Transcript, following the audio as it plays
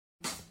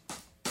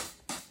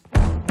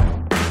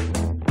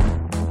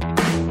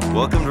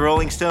Welcome to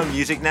Rolling Stone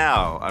Music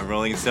Now. I'm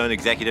Rolling Stone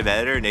Executive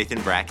Editor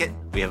Nathan Brackett.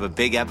 We have a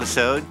big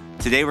episode.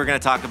 Today we're going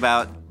to talk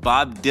about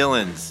Bob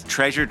Dylan's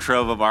treasure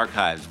trove of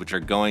archives, which are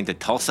going to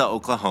Tulsa,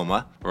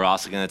 Oklahoma. We're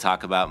also going to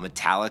talk about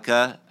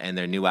Metallica and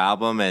their new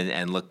album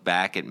and look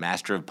back at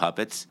Master of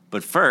Puppets.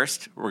 But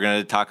first, we're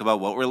going to talk about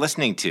what we're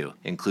listening to,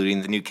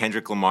 including the new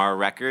Kendrick Lamar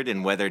record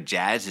and whether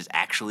jazz is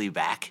actually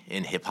back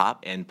in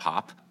hip-hop and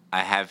pop.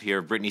 I have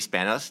here Brittany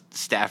Spanos,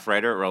 staff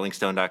writer at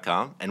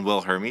RollingStone.com, and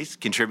Will Hermes,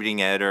 contributing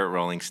editor at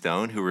Rolling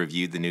Stone, who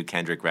reviewed the new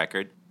Kendrick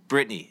record.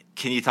 Brittany,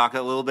 can you talk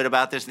a little bit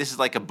about this? This is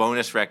like a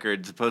bonus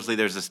record. Supposedly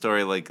there's a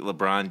story like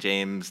LeBron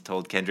James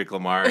told Kendrick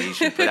Lamar he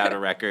should put out a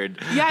record.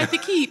 Yeah, I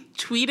think he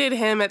tweeted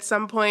him at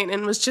some point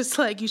and was just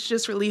like, you should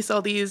just release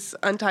all these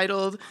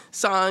untitled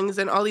songs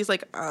and all these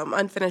like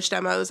unfinished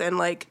demos. And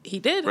like he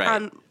did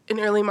in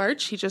early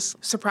March. He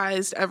just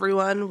surprised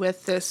everyone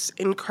with this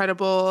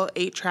incredible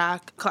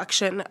 8-track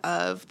collection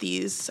of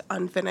these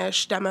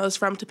unfinished demos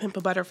from To Pimp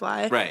a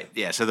Butterfly. Right,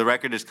 yeah. So the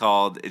record is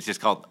called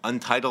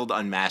Untitled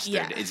Unmastered.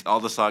 Yeah. It's all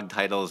the song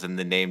titles, and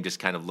the name just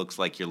kind of looks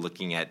like you're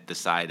looking at the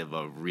side of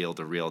a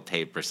reel-to-reel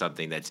tape or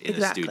something that's in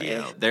a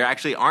studio. There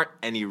actually aren't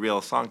any real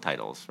song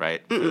titles,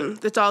 right?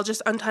 It's all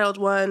just Untitled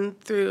 1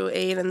 through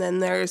 8, and then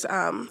there's,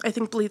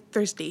 believe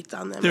there's dates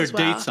on them as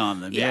well. There are dates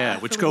on them, yeah,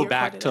 which go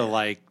back to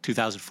like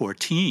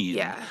 2014.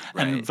 Yeah.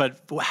 Right.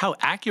 But how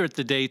accurate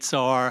the dates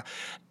are,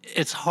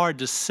 it's hard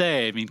to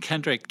say. I mean,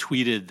 Kendrick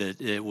tweeted that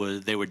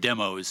they were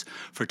demos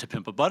for To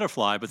Pimp a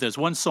Butterfly, but there's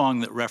one song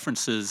that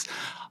references,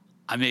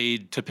 I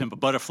made To Pimp a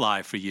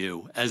Butterfly for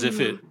you, as if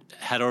it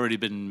had already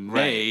been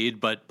made,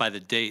 but by the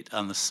date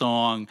on the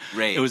song,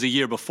 it was a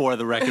year before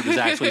the record was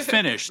actually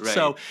finished.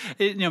 So,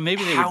 maybe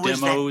they were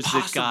demos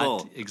that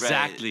got...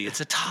 Exactly. It's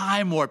a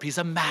time warp. He's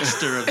a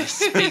master of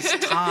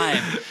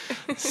space-time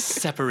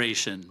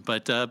separation.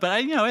 But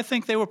I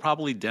think they were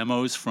probably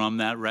demos from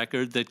that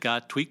record that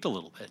got tweaked a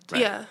little bit.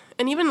 Right? Yeah.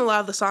 And even a lot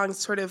of the songs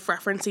sort of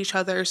reference each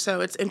other,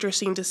 so it's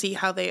interesting to see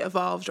how they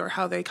evolved or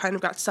how they kind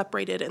of got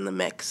separated in the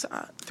mix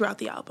throughout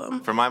the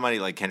album. For my money,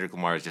 like Kendrick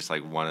Lamar is just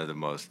like one of the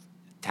most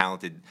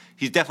talented.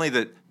 He's definitely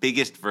the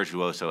biggest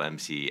virtuoso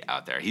MC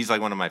out there. He's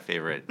like one of my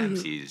favorite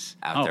MCs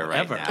out there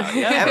right now.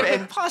 Ever,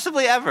 and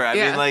possibly ever. I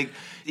mean, like,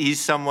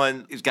 he's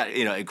someone who's got,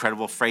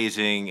 incredible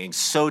phrasing and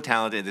so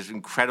talented. There's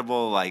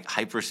incredible, like,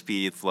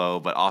 hyper-speed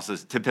flow, but also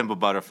To Pimp a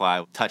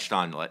Butterfly touched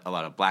on like, a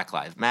lot of Black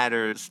Lives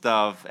Matter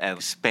stuff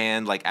and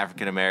spanned, like,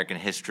 African-American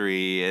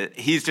history.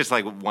 He's just,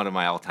 like, one of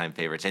my all-time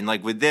favorites. And,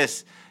 like, with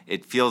this,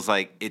 it feels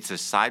like it's a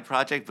side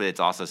project, but it's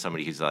also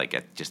somebody who's like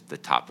at just the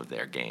top of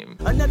their game.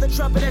 Another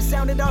trumpet that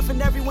sounded off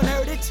and everyone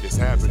heard it. It's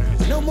happening.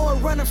 No more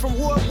running from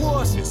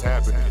wars. It's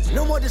happening.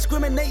 No more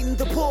discriminating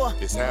the poor.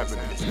 It's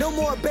happening. No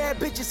more bad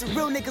bitches and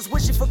real niggas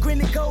wishing for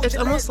green and gold. It's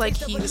almost like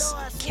he's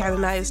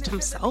canonized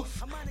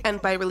himself,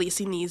 and by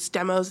releasing these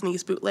demos and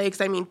these bootlegs,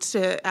 I mean,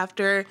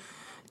 after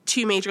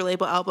 2 major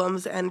label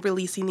albums and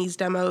releasing these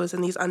demos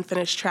and these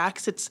unfinished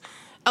tracks, it's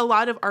a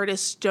lot of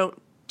artists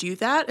don't do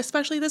that,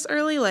 especially this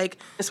early, like,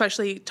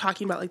 especially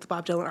talking about like the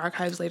Bob Dylan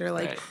archives later,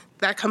 like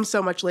that comes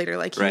so much later,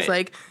 like he's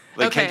like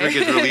okay. Kendrick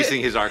is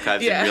releasing his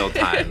archives in real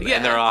time,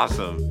 and they're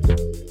awesome.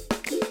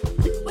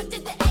 What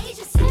did the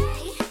Asian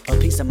say? A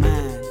peace of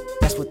mind,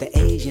 that's what the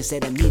Asian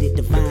said. I needed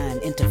divine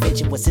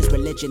intervention was his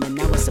religion, and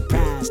I was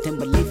surprised. Him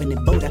believing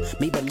in Buddha,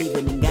 me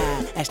believing in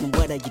God. Asked him,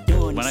 what are you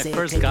doing? When I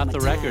first got the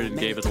record and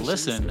gave it a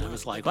listen, I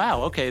was like,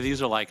 wow, okay,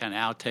 these are like kind of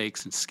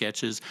outtakes and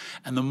sketches.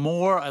 And the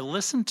more I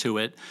listened to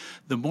it,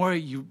 the more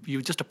you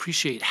just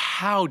appreciate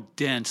how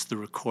dense the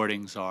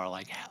recordings are,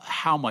 like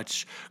how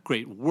much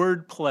great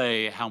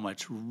wordplay, how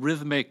much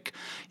rhythmic,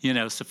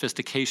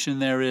 sophistication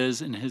there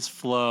is in his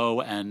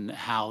flow, and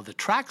how the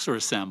tracks are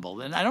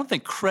assembled. And I don't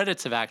think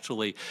credits have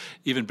actually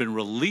even been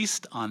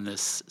released on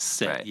this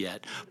set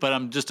yet, but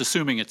I'm just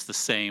assuming it's the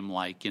same,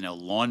 like,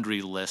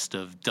 laundry list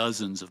of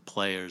dozens of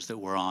players that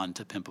were on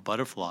To Pimp a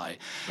Butterfly.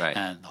 Right.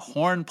 And the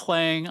horn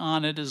playing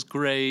on it is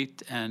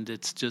great, and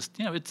it's just,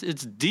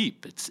 it's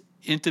deep. It's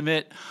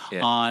intimate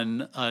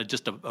on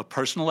just a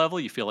personal level.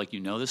 You feel like you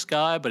know this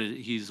guy, but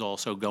he's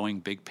also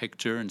going big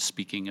picture and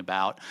speaking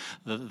about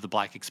the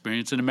Black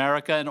experience in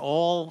America and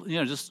all,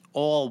 just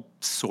all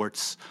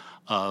sorts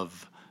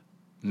of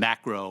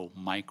macro,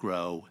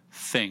 micro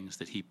things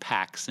that he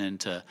packs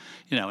into,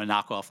 a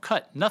knockoff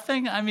cut.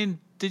 Nothing, I mean,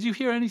 did you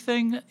hear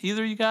anything,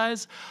 either of you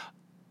guys,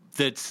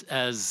 that's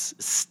as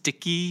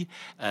sticky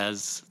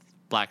as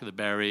Black of the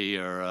Berry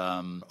or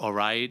All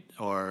Right,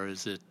 or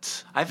is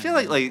it? I feel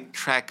like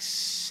track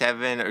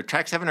 7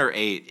 or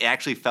 8, it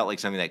actually felt like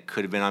something that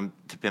could have been on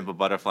To Pimp a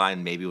Butterfly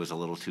and maybe was a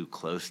little too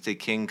close to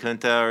King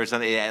Kunta or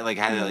something. It like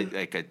had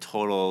like a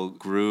total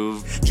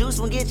groove. Juice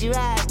won't get you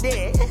out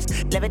there.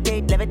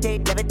 Levitate,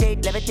 levitate,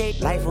 levitate,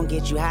 levitate. Life won't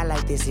get you high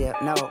like this here.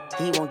 No,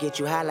 he won't get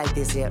you high like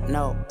this here.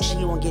 No,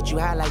 she won't get you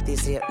high like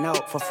this here. No,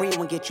 for free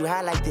won't get you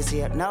high like this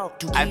here. No.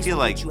 I feel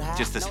like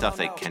just the stuff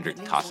that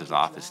Kendrick tosses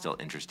off is still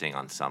interesting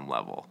on some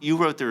level. You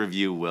wrote the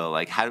review, Will.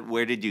 Like,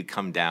 where did you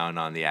come down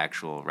on the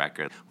actual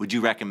record? Would you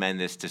recommend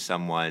this to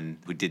someone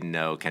who didn't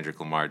know Kendrick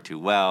Lamar too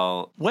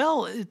well?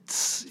 Well,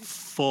 it's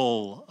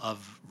full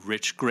of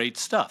rich, great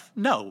stuff.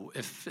 No,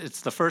 if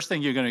it's the first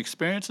thing you're going to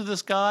experience with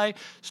this guy,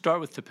 start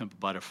with To Pimp a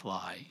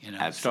Butterfly.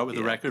 Start with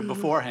the record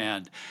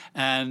beforehand.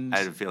 And I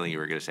had a feeling you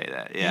were going to say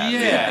that.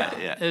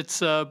 Yeah. It's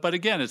but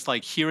again, it's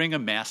like hearing a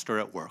master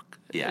at work.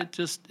 Yeah. It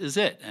just is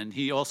it. And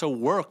he also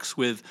works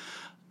with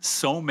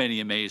so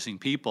many amazing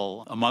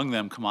people, among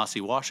them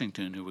Kamasi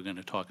Washington, who we're going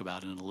to talk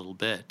about in a little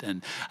bit.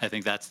 And I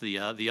think that's the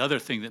other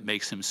thing that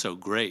makes him so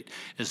great,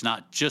 is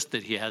not just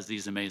that he has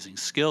these amazing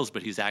skills,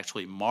 but he's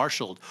actually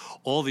marshaled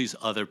all these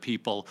other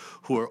people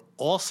who are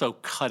also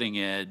cutting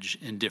edge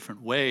in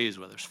different ways,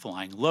 whether it's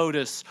Flying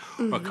Lotus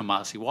or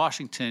Kamasi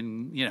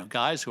Washington,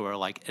 guys who are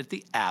like at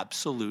the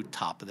absolute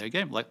top of their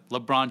game, like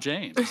LeBron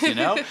James,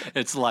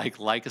 It's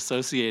like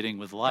associating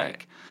with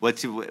like.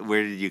 Right.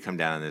 Where did you come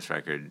down on this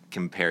record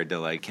compared to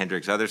like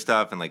Kendrick's other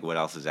stuff, and like what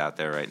else is out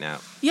there right now?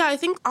 Yeah, I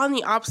think on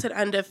the opposite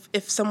end,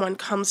 if someone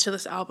comes to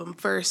this album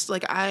first,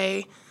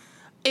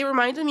 it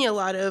reminded me a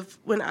lot of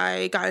when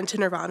I got into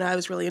Nirvana. I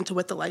was really into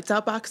With the Lights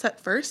Out box set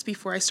first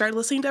before I started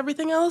listening to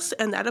everything else,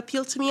 and that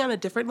appealed to me on a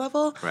different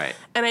level. Right.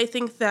 And I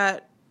think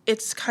that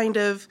it's kind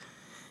of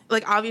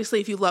like, obviously,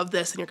 if you love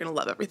this, then you're going to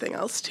love everything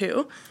else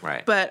too.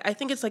 Right. But I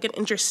think it's like an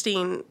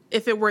interesting,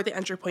 if it were the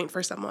entry point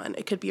for someone,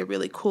 it could be a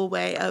really cool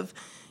way of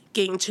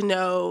getting to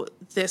know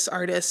this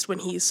artist when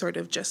he's sort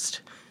of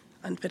just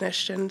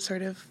unfinished and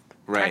sort of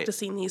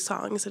practicing these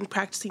songs and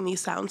practicing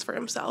these sounds for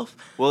himself.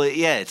 Well,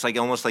 yeah, it's like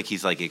almost like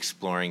he's like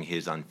exploring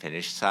his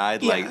unfinished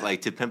side. Yeah.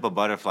 Like To Pimp a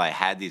Butterfly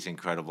had these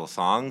incredible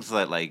songs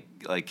that like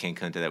King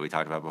Kunta that we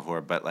talked about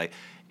before, but like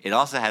it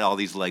also had all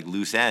these like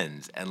loose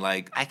ends, and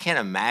like I can't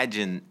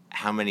imagine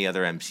how many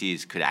other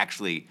MCs could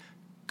actually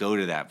go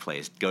to that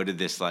place, go to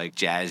this like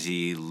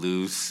jazzy,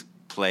 loose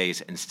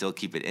place and still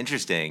keep it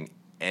interesting.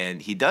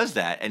 And he does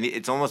that. And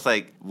it's almost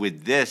like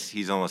with this,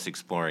 he's almost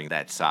exploring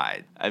that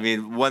side. I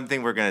mean, one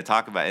thing we're going to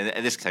talk about,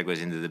 and this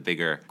segues into the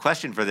bigger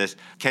question for this,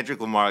 Kendrick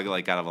Lamar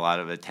got a lot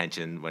of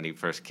attention when he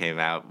first came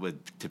out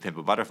with To Pimp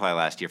a Butterfly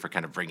last year for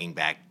kind of bringing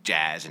back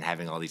jazz and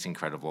having all these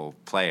incredible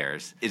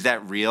players. Is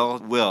that real?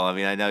 Will, I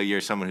mean, I know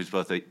you're someone who's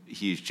both a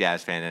huge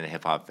jazz fan and a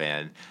hip-hop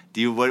fan.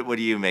 What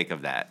do you make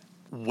of that?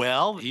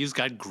 Well, he's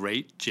got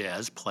great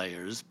jazz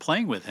players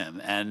playing with him.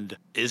 And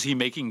is he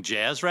making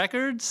jazz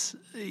records?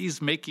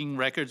 He's making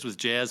records with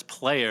jazz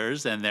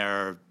players, and there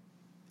are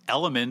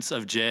elements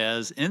of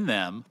jazz in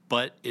them,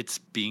 but it's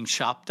being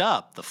chopped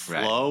up. The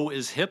flow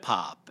is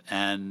hip-hop.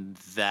 And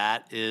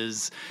that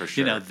is, for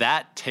sure.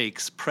 That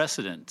takes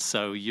precedence.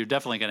 So you're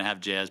definitely going to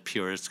have jazz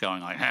purists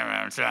going like,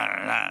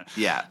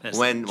 yeah.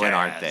 When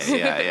aren't they?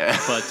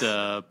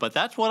 Yeah. But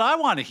that's what I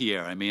want to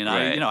hear. I mean,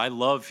 I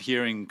love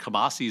hearing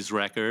Kamasi's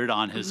record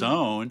on his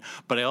own,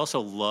 but I also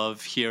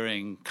love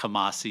hearing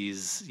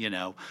Kamasi's,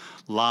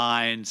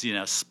 lines,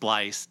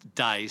 spliced,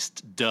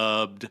 diced,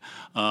 dubbed,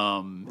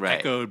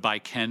 echoed by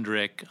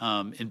Kendrick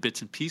in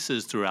bits and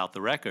pieces throughout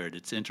the record.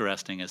 It's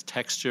interesting as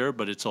texture,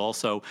 but it's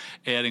also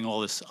adding all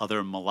this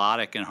other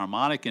melodic and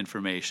harmonic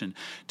information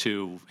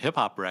to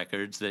hip-hop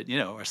records that,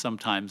 are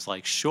sometimes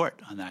like short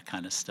on that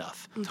kind of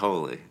stuff.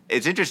 Totally.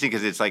 It's interesting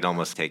because it's like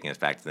almost taking us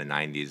back to the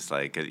 90s,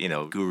 like,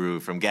 Guru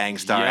from Gang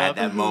Starr at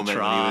that moment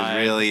when he was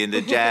really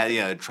into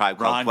jazz, Tribe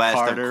Called Quest,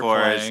 Carter of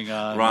course, playing,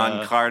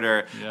 Ron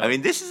Carter. I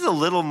mean, this is a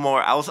little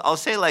more, I'll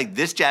say like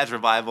this jazz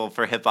revival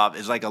for hip-hop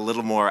is like a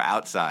little more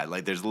outside.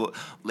 Like there's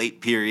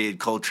late period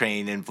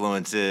Coltrane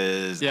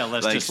influences. Yeah,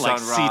 let's like just Sun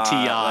like Ra,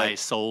 CTI,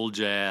 soul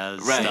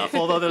jazz stuff.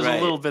 Although there's a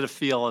little bit of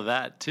feel of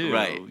that too.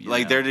 Right.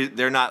 Like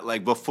they're not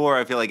like before.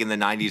 I feel like in the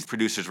 90s,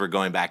 producers were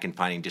going back and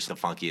finding just the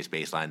funkiest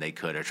bass line they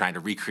could or trying to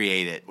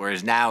recreate it.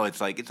 Whereas now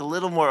it's like it's a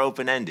little more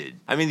open-ended.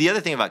 I mean, the other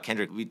thing about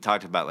Kendrick, we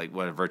talked about like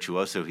what a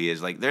virtuoso he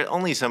is. Like there are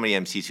only so many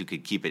MCs who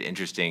could keep it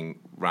interesting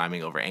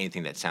rhyming over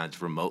anything that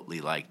sounds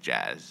remotely like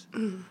jazz.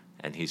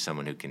 And he's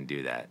someone who can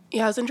do that.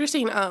 Yeah, it was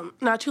interesting.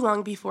 Not too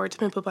long before To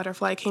Pimp a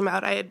Butterfly came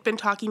out, I had been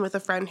talking with a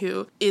friend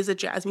who is a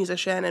jazz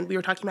musician, and we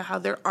were talking about how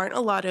there aren't a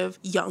lot of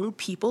young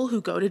people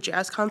who go to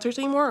jazz concerts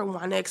anymore or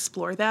want to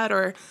explore that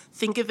or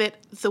think of it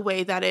the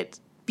way that it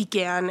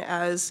began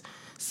as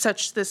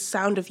such this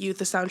sound of youth,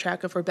 the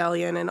soundtrack of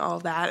rebellion and all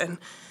that. And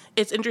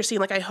it's interesting.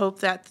 Like, I hope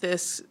that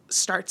this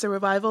starts a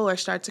revival or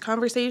starts a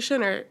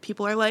conversation, or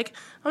people are like,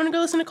 I'm going to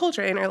go listen to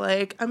Coltrane, or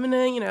like, I'm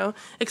going to,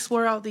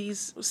 explore all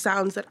these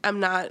sounds that I'm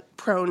not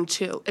prone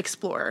to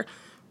explore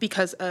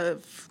because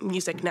of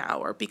music now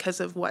or because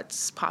of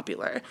what's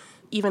popular.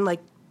 Even like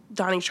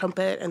Donnie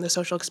Trumpet and the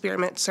Social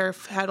Experiment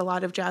Surf had a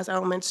lot of jazz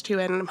elements to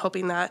it, and I'm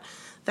hoping that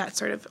that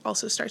sort of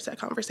also starts that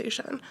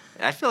conversation.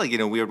 I feel like,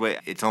 in a weird way,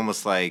 it's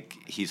almost like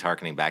he's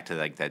hearkening back to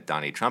like that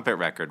Donnie Trumpet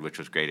record, which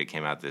was great. It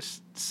came out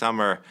this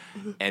summer,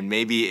 and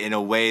maybe in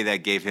a way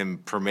that gave him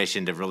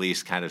permission to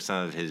release kind of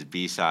some of his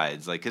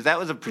B-sides. Like, because that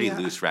was a pretty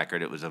loose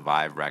record. It was a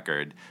vibe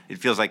record. It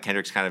feels like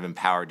Kendrick's kind of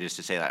empowered just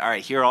to say, like, all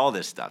right, hear all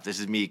this stuff. This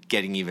is me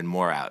getting even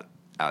more out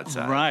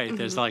outside. Right.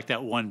 There's like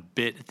that one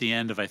bit at the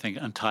end of, I think,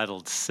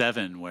 Untitled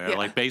 7, where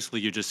like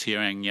basically you're just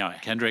hearing,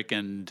 Kendrick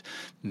and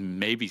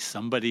maybe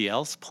somebody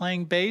else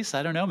playing bass.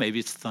 I don't know. Maybe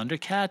it's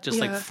Thundercat, just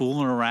like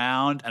fooling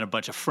around and a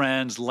bunch of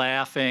friends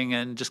laughing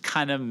and just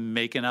kind of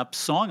making up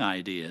song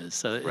ideas.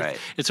 So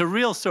it's a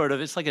real sort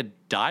of, it's like a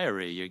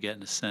diary. You're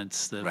getting a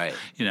sense that,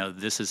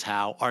 this is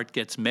how art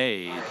gets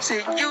made.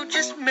 Say, you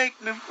just make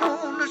me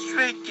wanna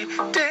straight you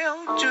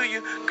down to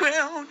your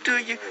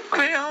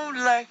ground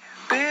like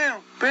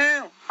bam,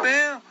 bam,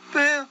 bam,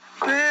 bam,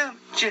 bam.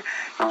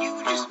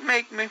 You just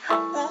make me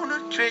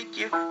wanna take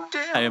you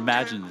down. I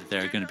imagine that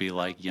there are going to be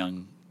like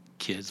young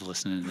kids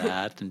listening to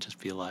that and just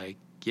be like,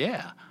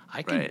 yeah,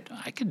 I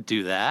can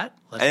do that.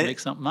 Let's make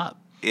something up.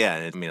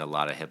 Yeah, I mean, a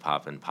lot of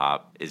hip-hop and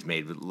pop is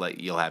made with,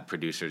 like, you'll have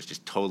producers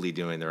just totally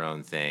doing their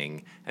own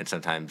thing, and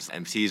sometimes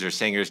MCs or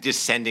singers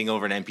just sending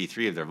over an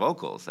MP3 of their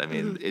vocals. I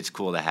mean, it's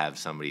cool to have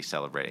somebody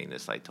celebrating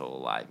this, like,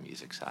 total live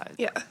music side.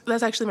 Yeah,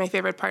 that's actually my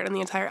favorite part on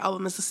the entire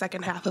album is the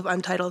second half of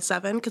Untitled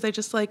 7, because I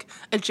just like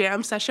a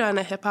jam session on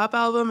a hip-hop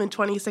album in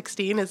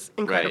 2016 is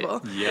incredible.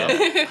 Right.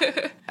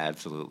 Yeah.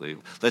 Absolutely.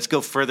 Let's go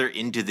further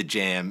into the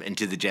jam,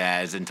 into the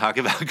jazz, and talk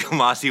about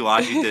Kamasi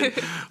Washington,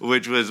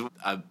 which was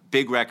a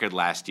big record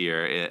last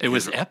year. It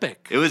was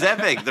epic. It was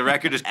epic. The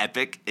record is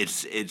epic.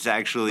 It's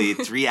actually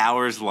 3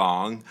 hours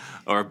long,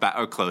 or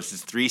close.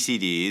 It's 3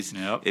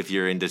 CDs, if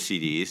you're into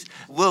CDs.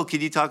 Will,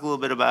 could you talk a little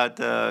bit about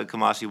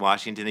Kamasi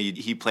Washington?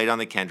 He played on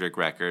the Kendrick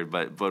record,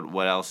 but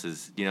what else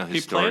is, his story?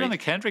 He played on the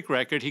Kendrick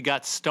record. He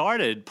got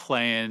started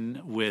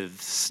playing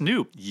with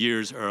Snoop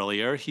years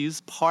earlier.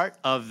 He's part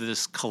of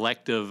this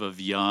collective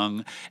of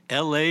young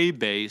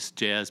LA-based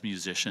jazz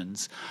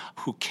musicians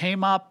who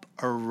came up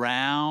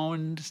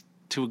around,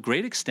 to a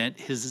great extent,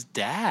 his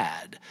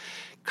dad.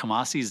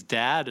 Kamasi's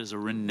dad is a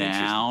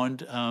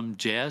renowned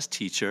jazz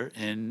teacher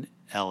in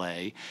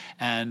L.A.,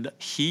 and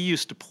he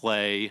used to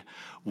play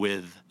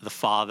with the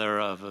father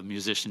of a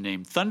musician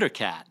named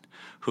Thundercat,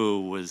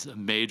 who was a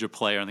major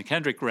player on the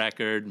Kendrick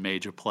record,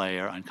 major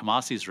player on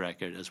Kamasi's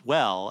record as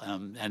well,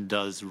 and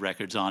does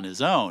records on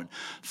his own.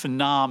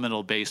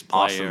 Phenomenal bass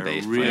player, awesome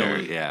bass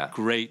really player,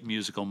 great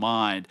musical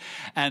mind.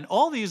 And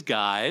all these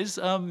guys,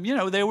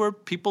 they were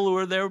people who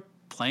were there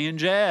playing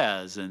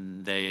jazz,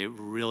 and they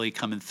really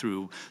coming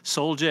through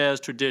soul jazz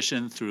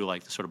tradition, through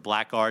like the sort of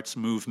black arts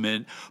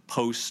movement,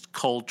 post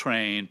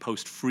Coltrane,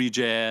 post free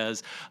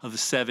jazz of the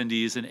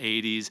 70s and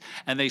 80s,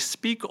 and they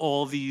speak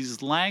all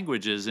these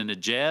languages. In a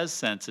jazz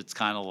sense, it's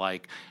kind of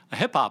like a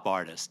hip hop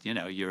artist.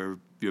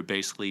 You're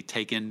basically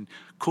taking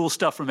cool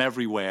stuff from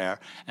everywhere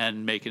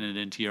and making it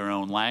into your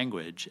own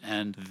language.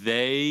 And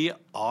they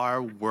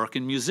are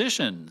working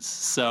musicians.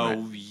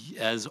 So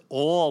as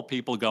all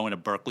people going to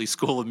Berklee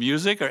School of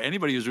Music, or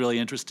anybody who's really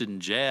interested in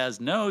jazz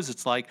knows,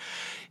 it's like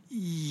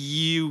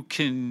you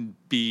can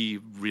be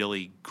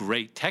really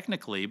great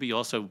technically, but you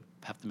also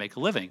have to make a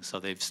living. So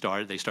they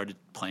started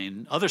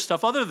playing other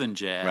stuff other than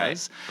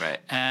jazz. Right.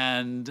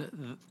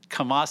 And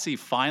Kamasi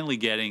finally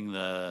getting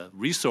the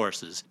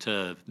resources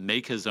to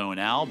make his own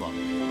album.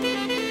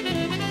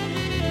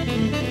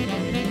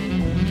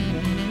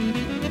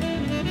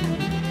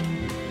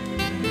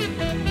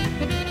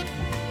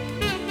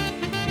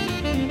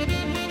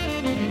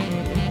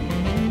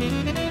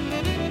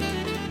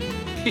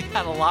 He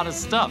had a lot of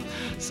stuff.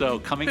 So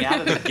coming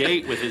out of the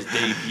gate with his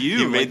debut,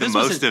 he made the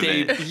most of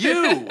it.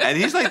 And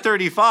he's like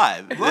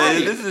 35. Right.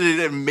 This is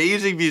an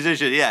amazing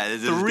musician. Yeah,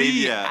 this is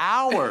 3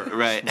 hours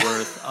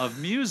worth of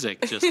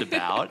music, just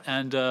about,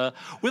 and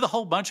with a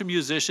whole bunch of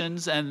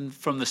musicians. And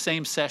from the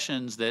same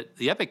sessions that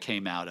the Epic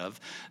came out of,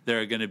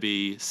 there are going to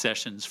be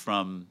sessions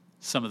from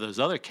some of those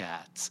other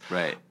cats.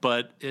 Right.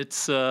 But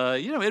it's,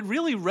 it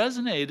really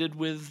resonated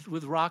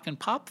with rock and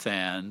pop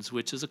fans,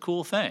 which is a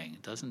cool thing.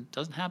 It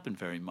doesn't happen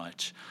very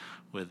much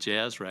with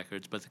jazz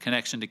records, but the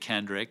connection to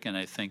Kendrick, and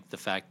I think the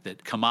fact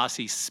that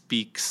Kamasi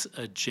speaks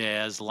a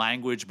jazz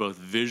language, both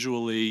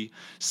visually,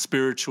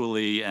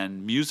 spiritually,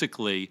 and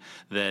musically,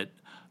 that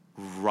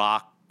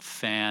rock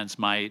fans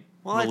might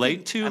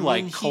relate to,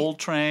 like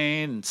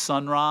Coltrane and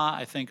Sun Ra,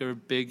 I think are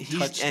big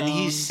touchstones. And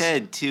he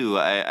said, too,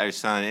 I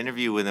saw an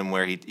interview with him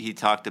where he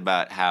talked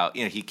about how,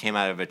 he came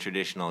out of a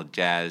traditional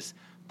jazz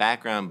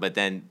background, but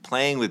then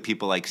playing with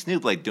people like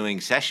Snoop, like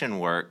doing session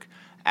work,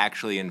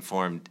 actually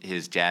informed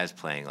his jazz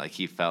playing. Like,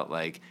 he felt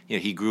like,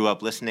 he grew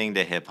up listening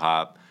to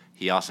hip-hop.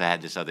 He also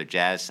had this other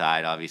jazz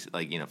side, obviously,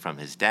 like, from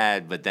his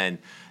dad, but then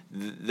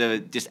the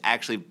just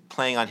actually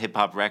playing on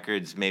hip-hop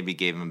records maybe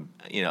gave him,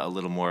 a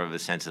little more of a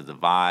sense of the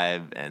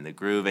vibe and the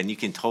groove, and you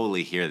can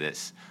totally hear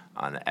this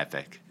on the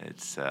Epic.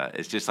 It's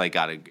just like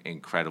got an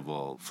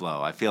incredible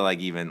flow. I feel like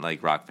even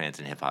like rock fans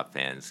and hip-hop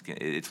fans,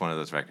 it's one of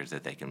those records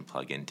that they can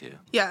plug into.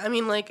 Yeah, I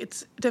mean, like,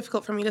 it's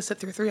difficult for me to sit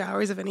through 3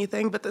 hours of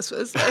anything, but this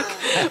was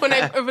like when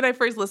I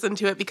first listened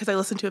to it, because I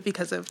listened to it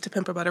because of To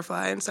Pimp a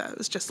Butterfly, and so it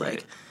was just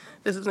like,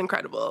 this is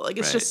incredible. Like,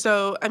 it's just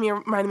so, it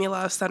reminded me a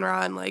lot of Sun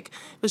Ra, and like,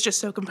 it was just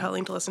so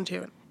compelling to listen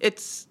to.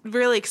 It's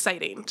really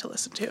exciting to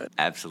listen to.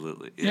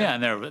 Absolutely. Yeah,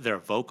 and there are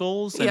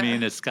vocals. I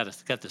mean, it's got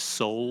the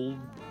soul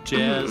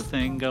jazz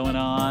thing going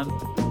on.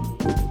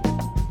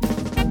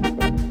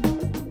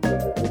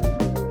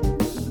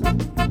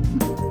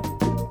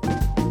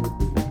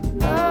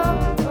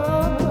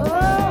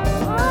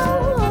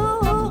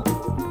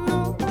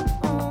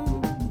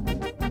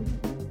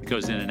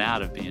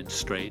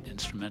 straight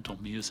instrumental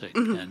music,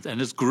 and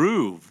it's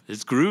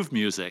groove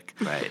music.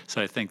 Right.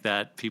 So I think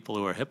that people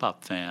who are hip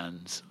hop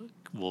fans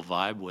will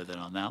vibe with it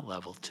on that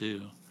level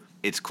too.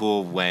 It's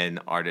cool when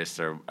artists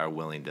are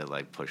willing to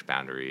like push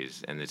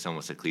boundaries, and it's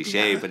almost a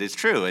cliche, but it's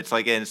true. It's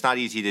like, and it's not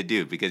easy to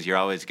do because you're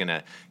always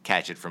gonna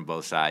catch it from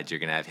both sides. You're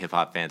gonna have hip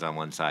hop fans on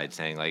one side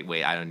saying like,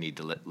 "Wait, I don't need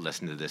to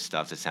listen to this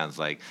stuff. It sounds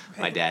like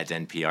my dad's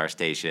NPR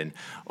station,"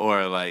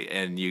 or like,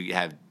 and you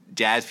have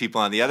jazz people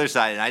on the other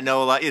side, and I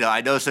know a lot. I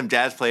know some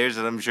jazz players,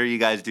 and I'm sure you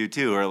guys do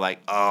too. Who are like,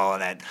 "Oh,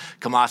 that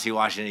Kamasi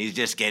Washington, he's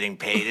just getting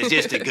paid. It's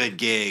just a good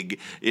gig.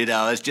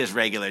 It's just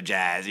regular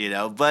jazz.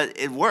 But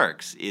it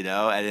works.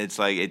 And it's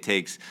like it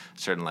takes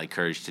certain like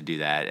courage to do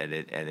that, and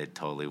it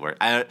totally works.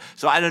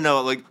 So I don't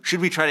know. Like,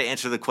 should we try to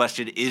answer the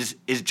question? Is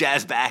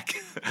jazz back?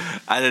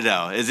 I don't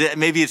know. Is it?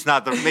 Maybe it's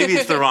not. Maybe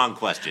it's the wrong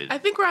question. I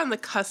think we're on the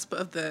cusp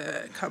of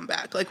the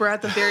comeback. Like we're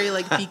at the very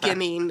like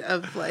beginning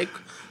of like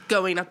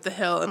going up the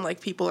hill, and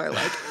like people are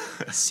like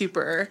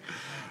super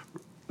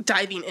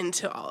diving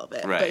into all of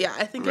it. Right. But yeah,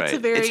 I think Right.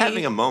 it's It's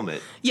having a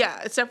moment.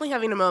 Yeah, it's definitely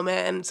having a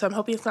moment, and so I'm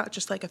hoping it's not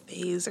just like a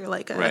phase or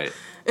like a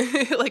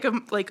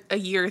like a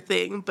year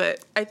thing.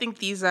 But I think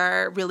these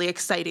are really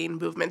exciting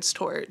movements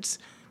towards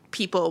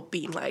people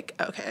being like,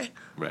 okay,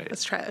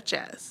 let's try out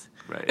jazz.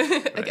 Right.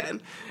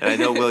 Again. And I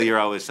know, Will, you're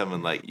always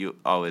someone like, you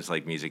always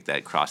like music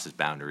that crosses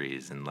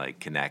boundaries and like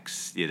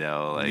connects,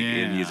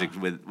 music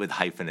with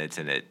hyphenates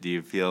in it. Do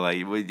you feel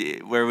like,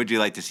 where would you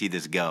like to see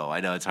this go? I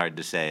know it's hard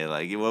to say.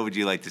 Like, what would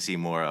you like to see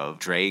more of?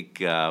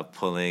 Drake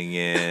pulling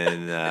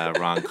in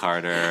Ron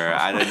Carter?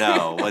 I don't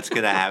know. What's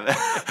going to happen?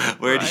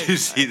 Where do you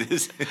see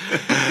this?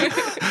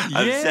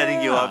 I'm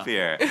setting you up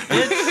here.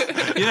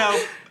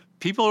 It's,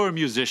 people who are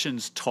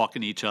musicians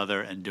talking to each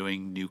other and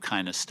doing new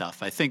kind of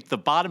stuff. I think the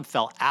bottom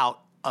fell out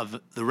of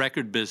the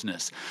record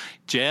business.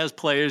 Jazz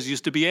players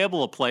used to be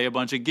able to play a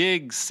bunch of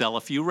gigs, sell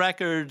a few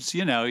records,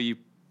 you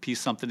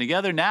piece something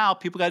together. Now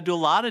people got to do a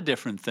lot of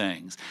different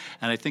things.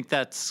 And I think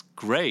that's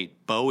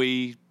great.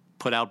 Bowie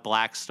put out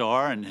Black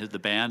Star, and the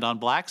band on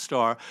Black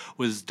Star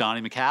was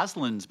Donnie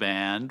McCaslin's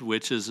band,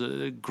 which is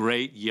a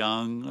great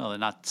young, well,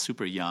 not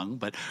super young,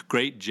 but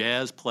great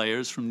jazz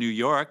players from New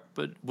York,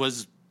 but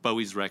was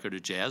Bowie's record a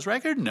jazz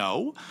record?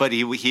 No. But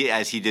he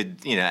as he did,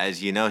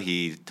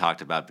 he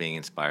talked about being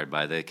inspired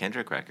by the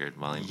Kendrick record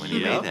when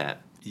he made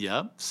that.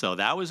 Yep. So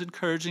that was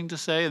encouraging to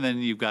say. And then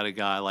you've got a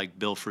guy like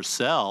Bill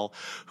Frisell,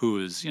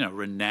 who is,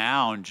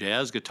 renowned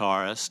jazz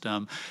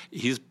guitarist.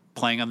 He's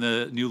playing on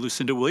the new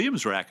Lucinda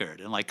Williams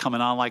record and like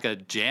coming on like a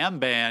jam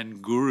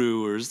band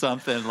guru or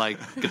something, like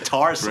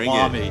Guitar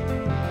Swami.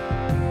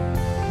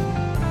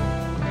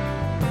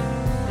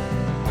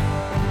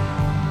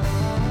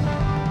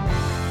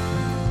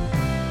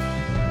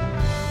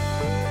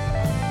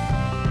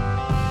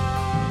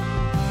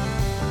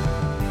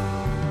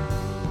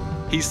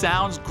 He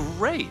sounds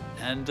great,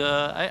 and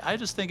I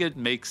just think it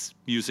makes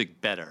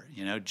music better.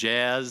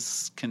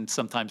 Jazz can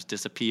sometimes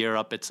disappear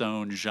up its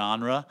own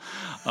genre,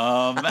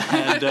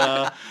 and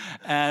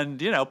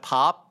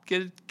pop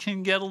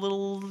can get a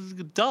little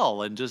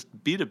dull and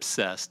just beat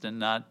obsessed and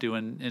not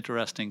doing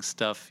interesting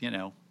stuff.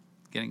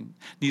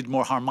 Need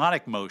more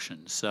harmonic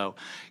motion. So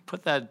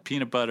put that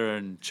peanut butter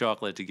and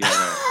chocolate together,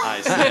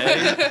 I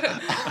say.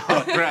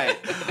 All right.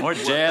 More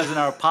jazz in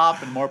our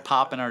pop and more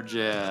pop in our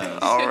jazz.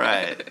 All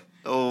right.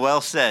 Well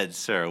said,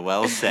 sir.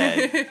 Well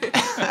said.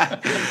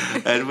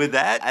 And with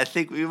that, I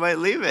think we might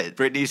leave it.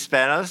 Brittany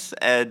Spanos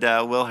and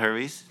Will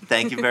Hervey's,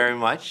 thank you very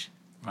much.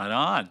 Right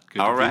on.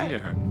 Good All to right. be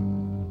here.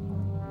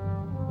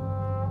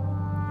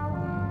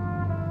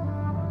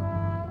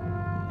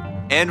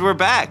 And we're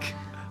back.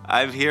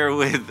 I'm here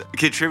with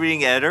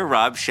contributing editor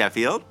Rob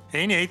Sheffield.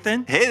 Hey,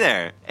 Nathan. Hey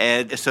there.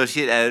 And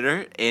associate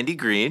editor Andy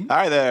Greene.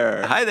 Hi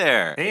there. Hi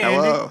there. Hey,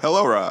 Andy.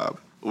 Hello, Rob.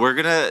 We're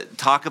going to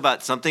talk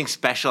about something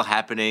special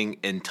happening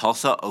in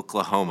Tulsa,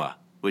 Oklahoma,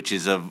 which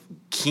is of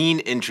keen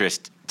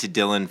interest to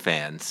Dylan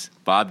fans,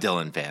 Bob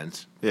Dylan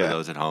fans, for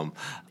those at home.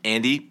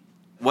 Andy,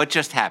 what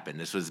just happened?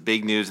 This was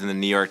big news in the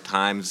New York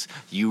Times.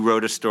 You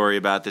wrote a story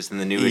about this in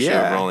the new issue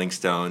of Rolling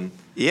Stone.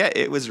 Yeah,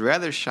 it was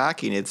rather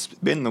shocking. It's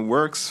been in the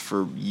works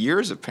for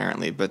years,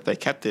 apparently, but they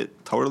kept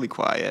it totally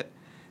quiet.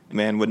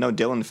 Man, what no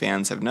Dylan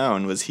fans have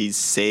known was he's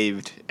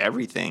saved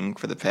everything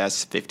for the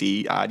past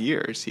 50-odd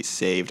years. He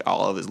saved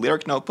all of his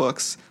lyric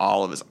notebooks,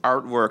 all of his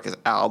artwork, his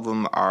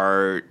album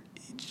art,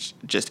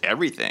 just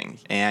everything.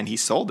 And he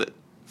sold it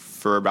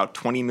for about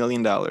 $20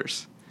 million.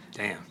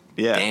 Damn.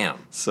 Yeah. Damn.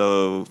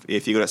 So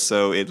if you go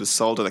to, it was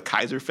sold to the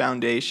Kaiser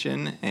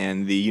Foundation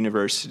and the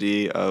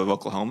University of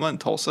Oklahoma in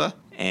Tulsa,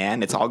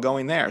 and it's all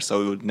going there.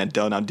 So now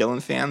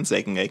Dylan fans,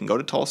 they can go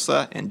to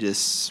Tulsa and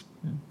just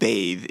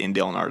bathe in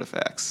Dylan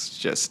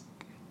artifacts.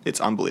 It's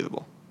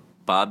unbelievable.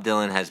 Bob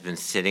Dylan has been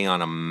sitting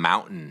on a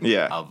mountain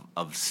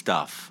of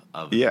stuff,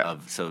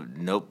 so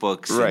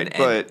notebooks. Right,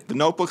 but the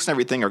notebooks and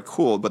everything are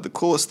cool, but the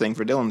coolest thing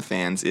for Dylan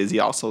fans is he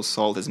also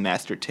sold his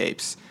master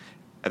tapes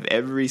of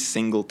every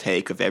single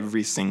take of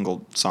every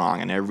single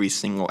song and every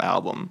single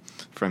album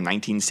from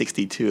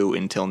 1962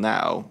 until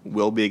now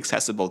will be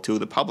accessible to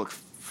the public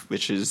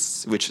which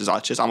is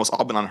just almost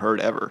all been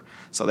unheard ever.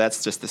 So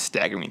that's just the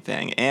staggering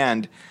thing.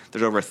 And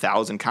there's over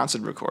 1,000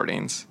 concert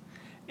recordings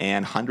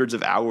and hundreds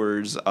of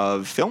hours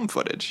of film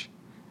footage.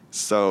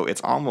 So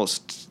it's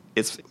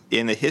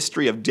in the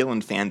history of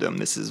Dylan fandom,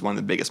 this is one of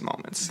the biggest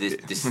moments.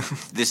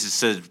 This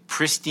is a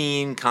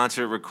pristine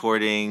concert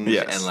recording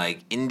and like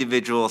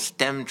individual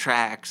stem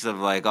tracks of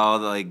like all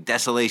the like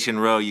Desolation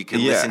Row. You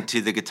can listen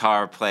to the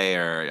guitar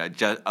player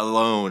just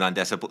alone on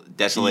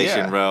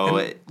Desolation Row.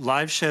 And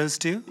live shows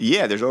too?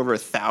 Yeah, there's over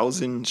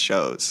 1,000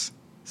 shows.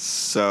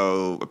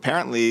 So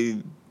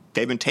apparently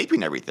they've been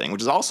taping everything,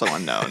 which is also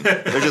unknown.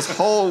 There's this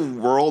whole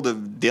world of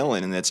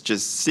Dylan, and it's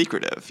just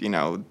secretive.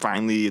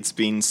 Finally it's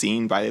being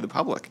seen by the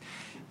public.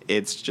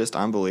 It's just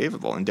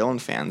unbelievable. And Dylan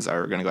fans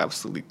are going to go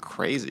absolutely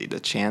crazy. The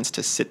chance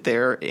to sit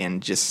there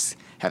and just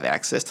have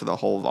access to the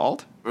whole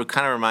vault. It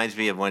kind of reminds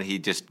me of when he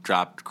just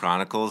dropped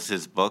Chronicles,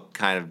 his book,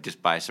 kind of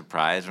just by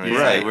surprise.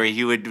 Where, where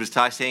he was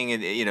saying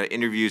in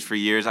interviews for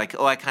years, like,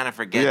 I kind of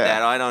forget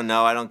that. Oh, I don't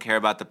know. I don't care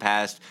about the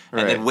past.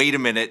 And then wait a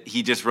minute,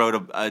 he just wrote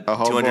a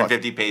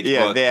 250-page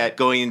book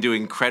going into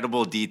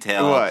incredible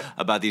detail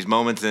about these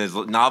moments in his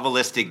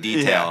novelistic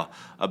detail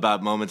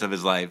about moments of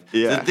his life.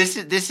 Yeah.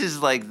 So this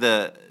is like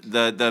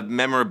the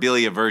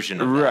memorabilia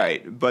version of that.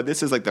 Right. But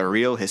this is like the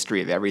real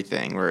history of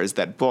everything, whereas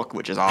that book,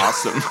 which is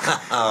awesome,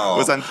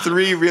 was on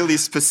 3 really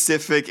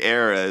specific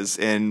eras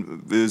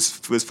and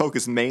was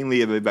focused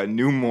mainly about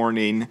New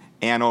Morning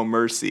and Oh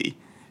Mercy.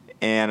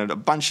 And a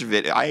bunch of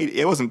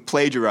it wasn't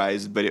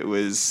plagiarized, but it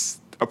was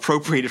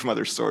appropriated from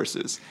other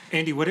sources.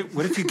 Andy, what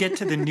if you get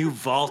to the new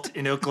vault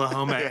in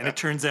Oklahoma and it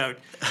turns out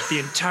the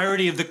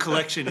entirety of the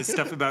collection is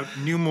stuff about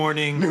New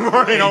Morning,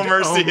 Oh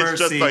Mercy. It's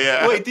just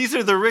Wait, these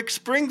are the Rick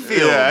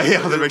Springfield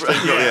the Rick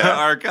Springfield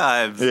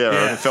archives.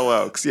 Or Phil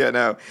Oakes. Yeah,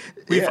 no.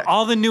 We have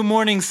all the New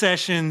Morning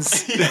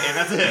sessions. And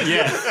that's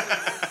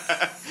it.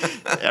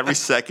 Every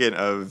second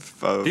of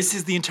this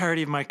is the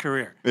entirety of my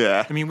career.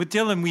 Yeah. I mean, with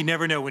Dylan, we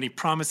never know when he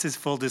promises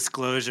full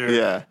disclosure.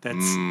 Yeah.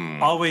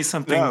 That's always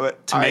something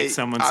to make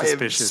someone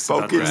suspicious.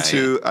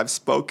 I've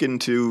spoken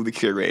to the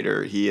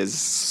curator. He has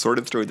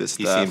sorted through this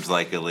stuff. He seems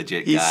like a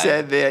legit guy. He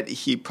said that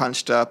he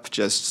punched up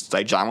just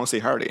like John Won't Say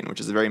Harding,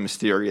 which is a very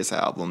mysterious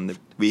album. That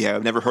we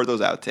have never heard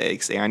those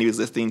outtakes, and he was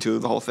listening to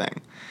the whole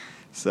thing.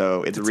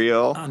 So it's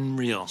real.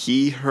 Unreal.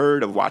 He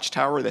heard of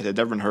Watchtower that had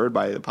never been heard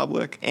by the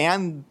public.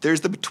 And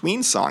there's the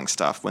between song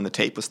stuff when the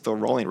tape was still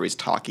rolling where he's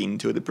talking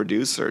to the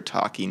producer,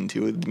 talking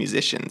to the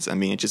musicians. I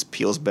mean, it just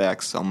peels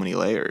back so many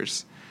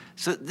layers.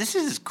 So this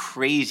is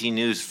crazy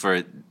news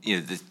for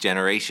this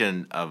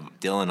generation of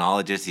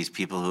Dylanologists, these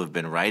people who have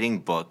been writing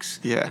books,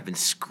 have been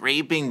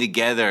scraping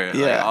together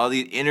like, all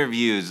these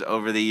interviews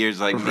over the years,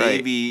 like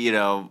maybe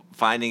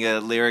finding a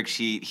lyric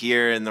sheet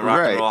here in the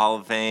Rock and Roll Hall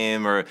of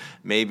Fame, or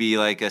maybe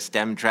like a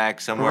stem track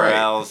somewhere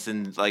else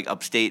in like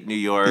upstate New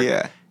York.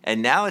 Yeah.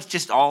 And now it's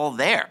just all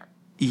there.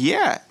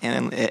 Yeah,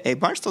 and a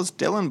bunch of those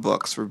Dylan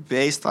books were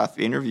based off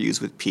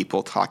interviews with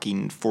people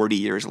talking 40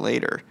 years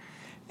later.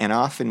 And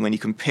often when you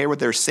compare what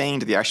they're saying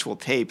to the actual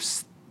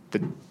tapes,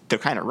 they're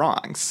kind of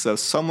wrong. So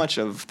much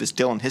of this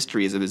Dylan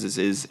history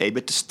is a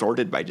bit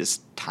distorted by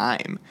just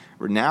time,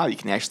 where now you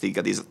can actually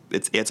get these,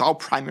 it's all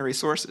primary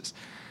sources.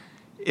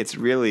 It's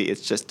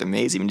just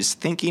amazing. And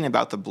just thinking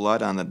about the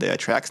blood on the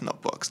tracks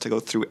notebooks, to go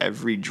through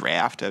every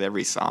draft of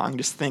every song,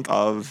 just think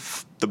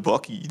of the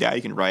book. Yeah,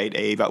 you can write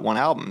about one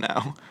album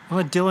now.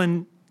 Well,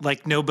 Dylan,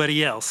 like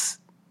nobody else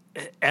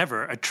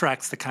ever,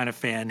 attracts the kind of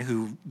fan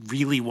who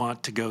really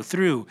want to go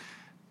through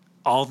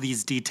all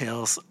these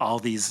details, all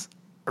these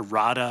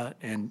errata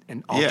and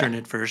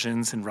alternate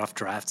versions and rough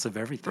drafts of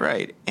everything.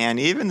 Right. And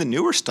even the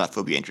newer stuff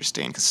will be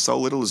interesting because so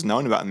little is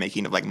known about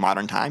making of like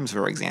Modern Times,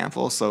 for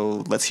example.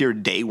 So let's hear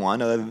day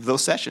one of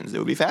those sessions. It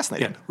would be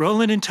fascinating. Yeah.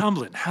 Rollin' and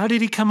Tumblin'. How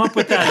did he come up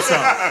with that song?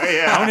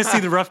 I want to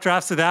see the rough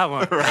drafts of that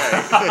one.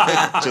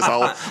 Right. Just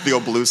all the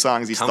old blues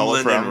songs he stole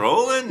from. Tumblin' and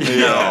rollin'?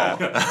 No.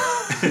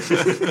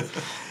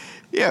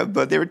 Yeah,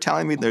 but they were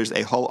telling me there's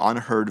a whole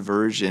unheard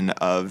version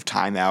of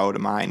Time Out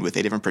of Mine with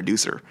a different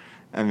producer.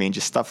 I mean,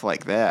 just stuff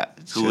like that.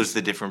 Who was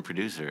the different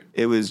producer?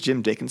 It was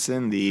Jim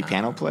Dickinson, the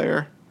piano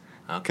player.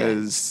 Okay.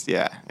 Because,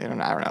 I don't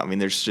know. I mean,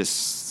 there's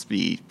just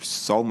be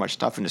so much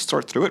stuff, and to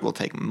sort through it will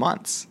take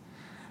months.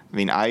 I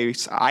mean, I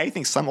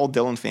think some old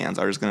Dylan fans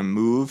are just going to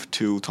move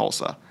to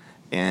Tulsa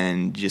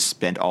and just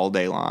spend all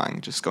day long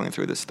just going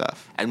through this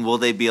stuff. And will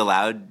they be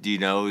allowed? Do you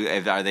know?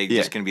 Are they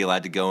just going to be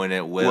allowed to go in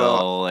at will?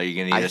 Well, are you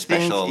going to need a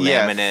special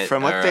laminate?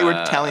 From what they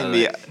were telling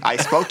me, I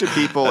spoke to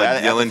people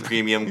at Dylan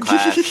Premium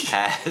Class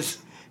Pass.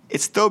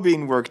 It's still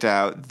being worked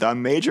out. The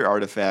major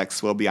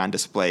artifacts will be on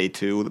display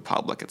to the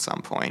public at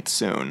some point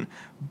soon.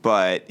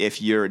 But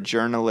if you're a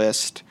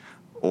journalist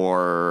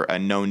or a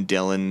known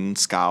Dylan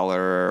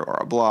scholar or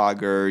a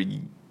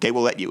blogger, they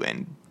will let you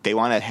in. They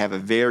want to have a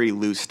very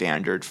loose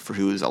standard for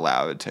who's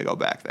allowed to go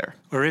back there.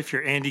 Or if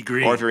you're Andy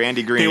Greene.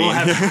 They will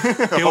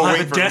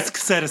have a desk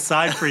set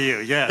aside for you.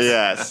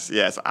 Yes.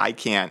 Yes. I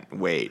can't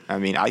wait. I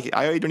mean, I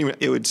don't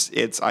even.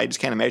 I just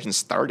can't imagine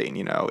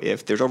starting.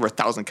 If there's over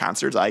 1,000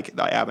 concerts I have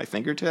at my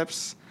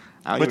fingertips,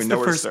 I don't even know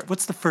where to start.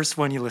 What's the first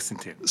one you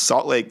listened to?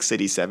 Salt Lake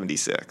City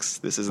 76.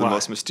 This is the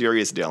most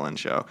mysterious Dylan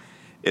show.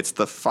 It's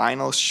the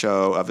final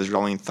show of his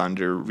Rolling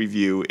Thunder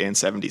review in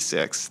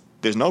 76.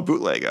 There's no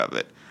bootleg of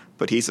it,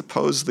 but he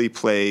supposedly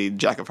played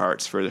Jack of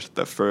Hearts for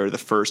the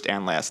first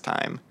and last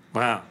time.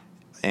 Wow.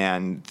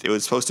 And it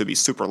was supposed to be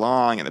super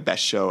long and the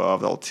best show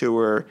of the whole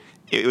tour.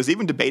 It was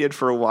even debated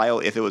for a while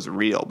if it was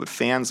real, but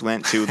fans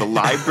went to the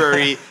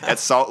library at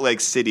Salt Lake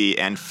City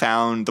and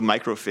found the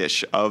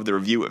microfiche of the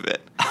review of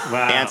it.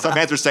 Wow. And some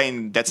fans were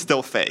saying that's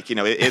still fake. You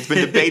know, it's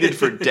been debated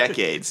for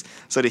decades.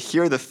 So to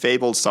hear the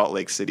fabled Salt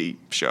Lake City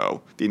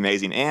show, be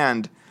amazing,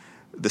 and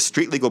the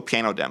Street Legal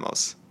piano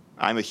demos.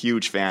 I'm a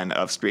huge fan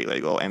of Street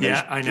Legal, and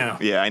yeah, I know.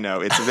 Yeah, I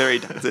know. It's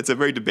a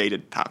very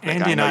debated topic.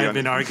 Andy and I have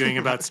been arguing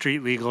about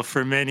Street Legal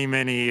for many,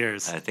 many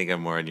years. I think I'm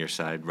more on your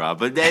side, Rob.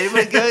 But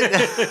anyway, good.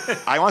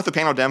 I want the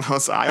piano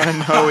demos. I want to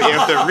know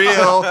if they're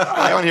real.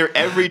 I want to hear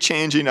every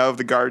changing of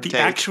the guard take. The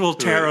actual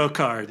tarot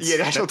cards. Yeah,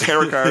 the actual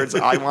tarot cards.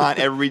 I want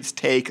every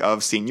take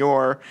of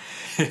Signor,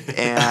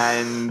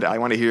 and I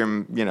want to hear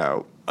him. You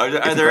know,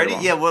 are there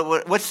any? Yeah.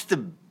 What's the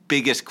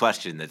biggest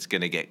question that's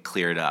going to get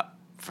cleared up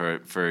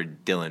for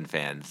Dylan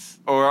fans,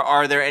 or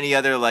are there any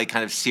other like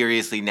kind of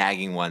seriously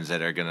nagging ones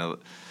that are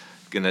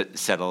gonna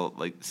settle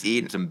like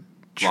some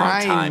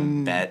long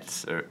time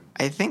bets? Or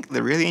I think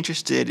they're really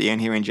interested in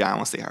hearing John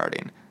Wesley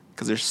Harding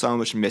because there's so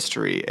much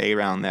mystery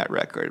around that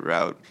record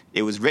route.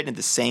 It was written at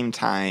the same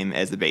time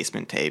as the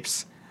Basement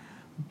tapes,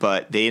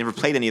 but they never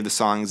played any of the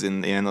songs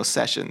in those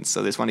sessions.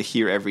 So they just want to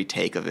hear every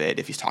take of it.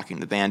 If he's talking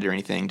to the band or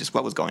anything, just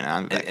what was going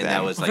on back then.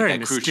 That was like very that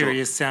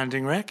mysterious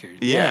sounding record.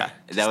 Yeah.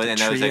 That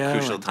was a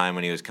crucial time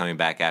when he was coming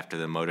back after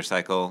the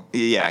motorcycle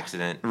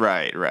accident.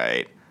 Right. In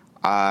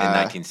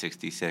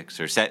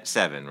 1966 or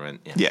 7. Right?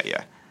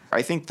 Yeah.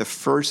 I think the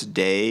first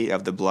day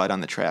of the Blood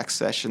on the Track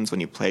sessions when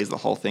he plays the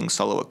whole thing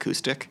solo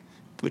acoustic,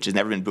 which has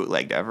never been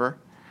bootlegged ever,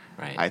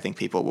 right. I think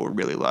people will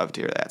really love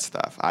to hear that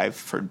stuff.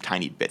 I've heard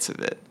tiny bits of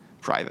it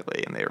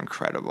privately, and they were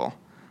incredible.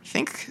 I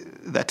think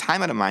the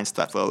Time Out of Mind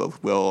stuff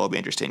will be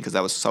interesting because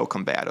that was so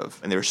combative,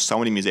 and there were so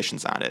many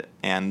musicians on it,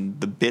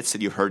 and the bits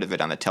that you heard of it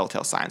on the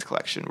Telltale Signs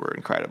collection were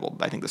incredible.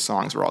 I think the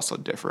songs were also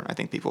different. I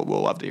think people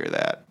will love to hear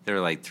that. There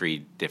were like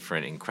 3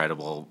 different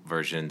incredible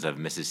versions of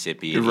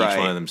Mississippi, and right. each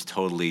one of them's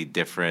totally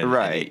different.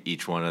 Right. And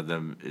each one of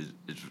them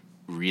is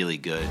really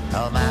good.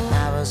 All my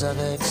powers of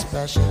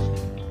expression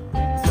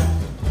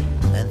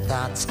and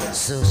thoughts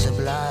so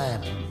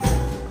sublime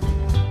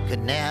could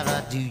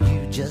never do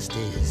you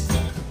justice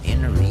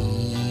in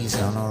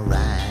reason or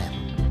rhyme.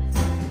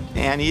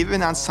 And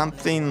even on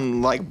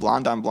something like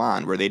Blonde on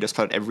Blonde, where they just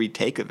put out every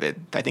take of it,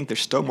 I think there's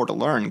still more to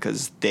learn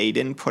because they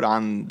didn't put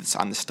on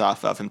the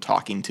stuff of him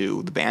talking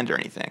to the band or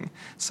anything.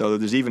 So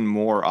there's even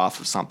more off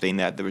of something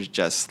that there was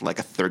just like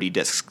a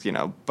 30-disc,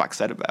 box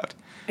set about.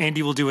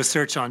 Andy will do a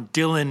search on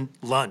Dylan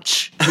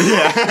lunch.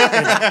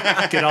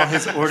 Yeah. Get all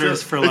his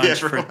orders for lunch.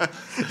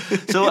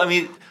 So, I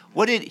mean,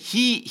 what did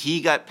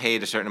he got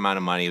paid a certain amount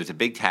of money. It was a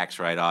big tax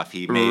write-off.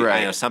 He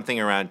made something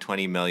around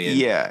 $20 million.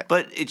 Yeah.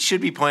 But it should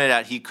be pointed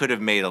out he could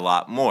have made a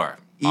lot more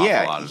off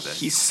a lot of this.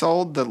 He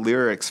sold the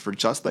lyrics for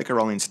Just Like a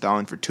Rolling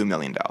Stone for $2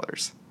 million.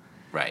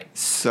 Right.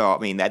 So, I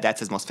mean,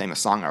 that's his most famous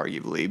song,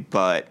 arguably.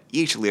 But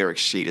each lyric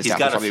sheet is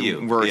probably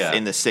worth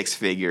in the 6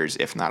 figures,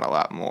 if not a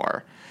lot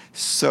more.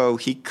 So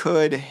he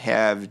could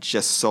have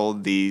just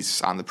sold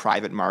these on the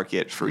private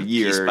market for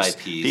years,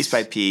 piece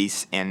by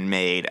piece, and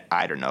made,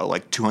 I don't know,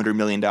 like $200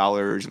 million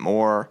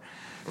more.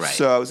 Right.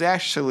 So it was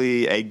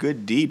actually a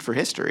good deed for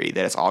history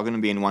that it's all going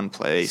to be in one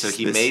place. So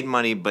he made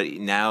money, but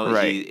now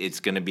it's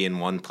going to be in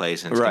one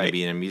place and it's going to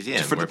be in a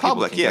museum. For the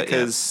public,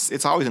 because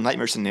it's always a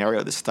nightmare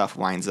scenario. This stuff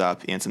winds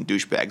up in some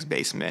douchebag's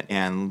basement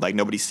and like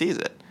nobody sees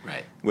it,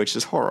 right? Which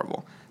is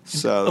horrible.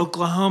 So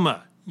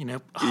Oklahoma.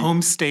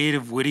 Home state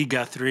of Woody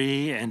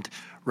Guthrie and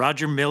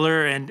Roger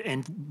Miller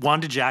and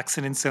Wanda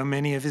Jackson and so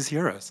many of his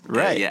heroes.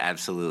 Right. Yeah,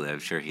 absolutely. I'm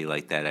sure he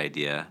liked that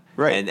idea.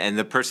 Right. And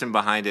the person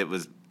behind it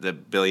was the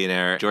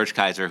billionaire George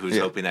Kaiser, who's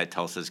hoping that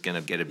Tulsa's going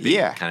to get a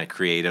big kind of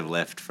creative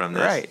lift from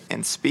this. Right.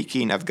 And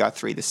speaking of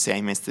Guthrie, the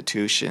same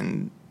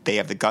institution, they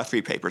have the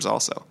Guthrie Papers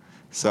also.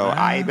 So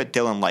I bet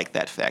Dylan liked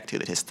that fact, too,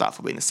 that his stuff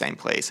will be in the same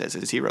place as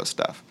his hero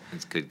stuff.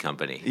 It's good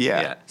company.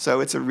 Yeah.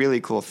 So it's a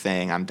really cool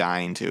thing. I'm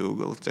dying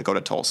to go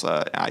to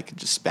Tulsa. I could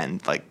just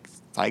spend,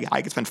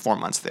 I could spend 4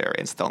 months there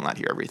and still not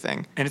hear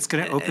everything. And it's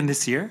going to open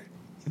this year?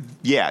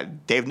 Yeah.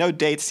 They have no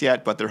dates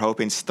yet, but they're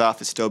hoping stuff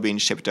is still being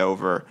shipped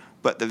over.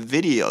 But the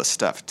video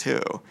stuff,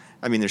 too.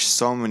 I mean, there's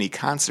so many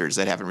concerts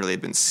that haven't really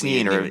been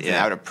seen or been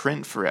out of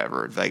print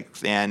forever.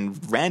 And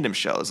random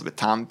shows with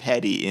Tom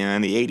Petty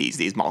in the 80s,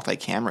 these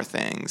multi-camera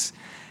things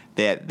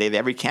that they have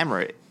every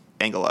camera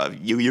angle of.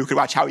 You could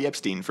watch Howie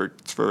Epstein for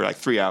like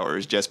 3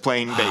 hours just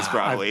playing bass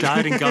probably. I've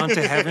died and gone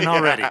to heaven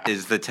already.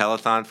 Is the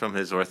telethon from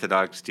his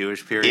Orthodox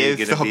Jewish period going to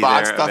be there? If the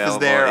Chabad stuff is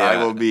there, I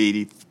will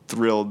be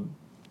thrilled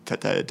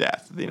to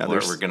death. We're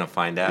going to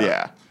find out.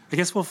 Yeah. I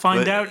guess we'll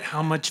find out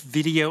how much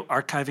video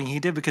archiving he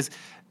did, because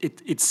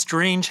it's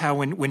strange how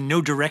when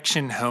No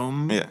Direction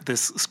Home,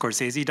 this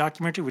Scorsese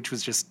documentary, which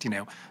was just,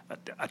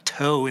 a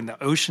toe in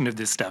the ocean of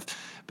this stuff,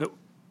 but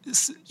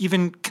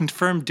even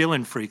confirmed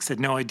Dylan freaks had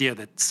no idea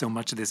that so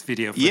much of this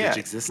video footage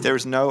existed. There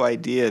was no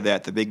idea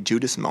that the big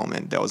Judas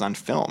moment that was on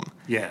film.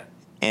 Yeah.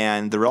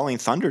 And the Rolling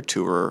Thunder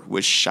tour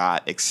was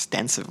shot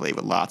extensively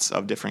with lots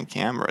of different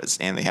cameras,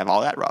 and they have all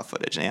that raw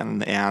footage.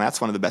 And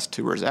that's one of the best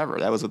tours ever.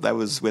 That was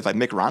with like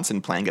Mick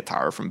Ronson playing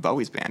guitar from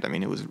Bowie's band. I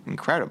mean, it was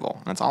incredible.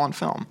 And it's all on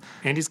film.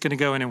 Andy's going to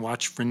go in and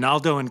watch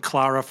Ronaldo and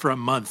Clara for a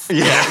month.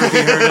 Yeah,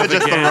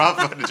 just again. the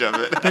raw footage of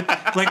it. But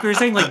like we were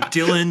saying, like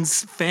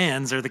Dylan's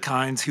fans are the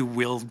kinds who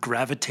will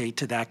gravitate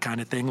to that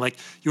kind of thing. Like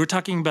you were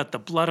talking about the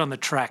Blood on the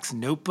Tracks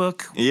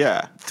notebook.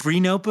 Yeah. 3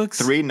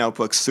 notebooks? 3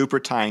 notebooks,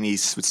 super tiny,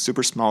 with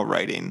super small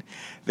writing.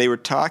 They were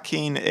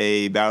talking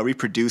about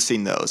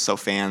reproducing those so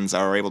fans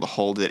are able to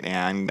hold it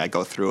and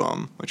go through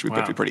them, which would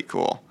be pretty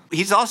cool.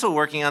 He's also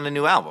working on a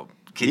new album.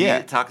 Can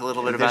you talk a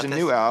little bit about this?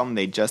 There's a new album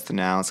they just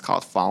announced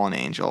called Fallen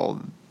Angel.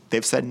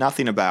 They've said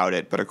nothing about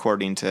it, but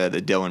according to the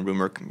Dylan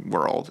rumor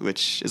world,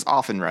 which is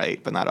often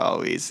right, but not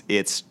always,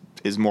 is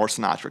more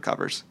Sinatra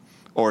covers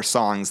or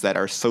songs that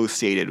are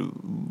associated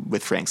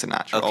with Frank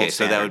Sinatra. Okay,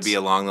 so that would be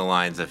along the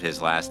lines of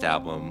his last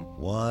album.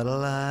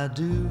 What'll I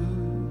do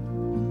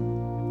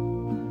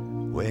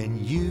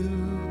when you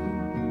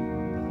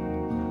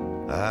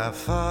are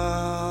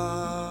far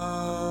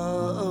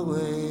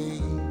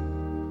away?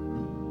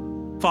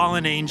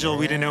 Fallen Angel,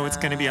 we didn't know what's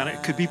going to be on it.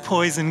 It could be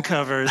Poison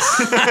covers.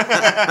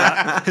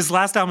 His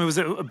last album was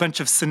a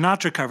bunch of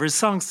Sinatra covers,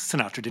 songs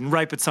Sinatra didn't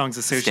write, but songs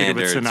associated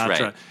with Sinatra.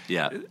 Right.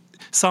 Yeah.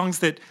 Songs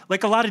that,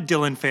 like a lot of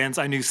Dylan fans,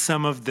 I knew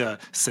some of the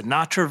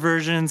Sinatra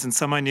versions and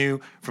some I knew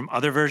from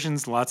other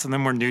versions. Lots of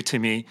them were new to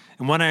me.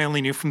 And one I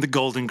only knew from the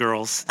Golden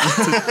Girls.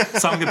 It's a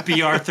song that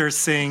B. Arthur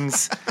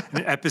sings,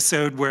 an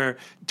episode where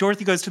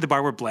Dorothy goes to the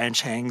bar where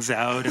Blanche hangs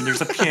out, and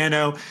there's a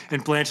piano,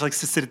 and Blanche likes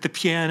to sit at the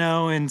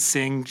piano and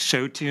sing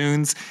show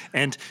tunes.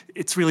 And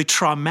it's really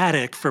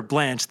traumatic for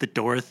Blanche that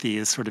Dorothy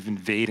is sort of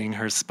invading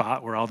her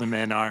spot where all the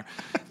men are.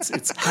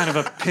 It's kind of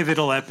a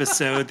pivotal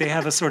episode. They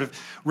have a sort of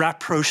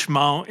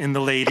rapprochement in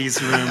the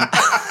ladies' room.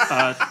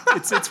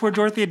 It's where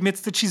Dorothy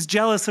admits that she's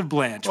jealous of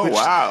Blanche. Oh,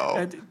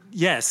 wow.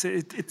 Yes,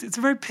 it's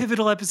a very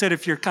pivotal episode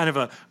if you're kind of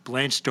a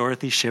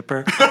Blanche-Dorothy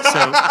shipper. So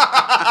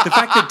the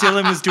fact that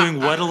Dylan was doing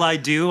What'll I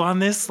Do on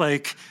this,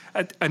 like,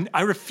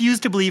 I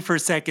refuse to believe for a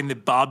second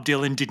that Bob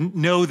Dylan didn't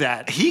know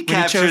that. He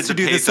captured the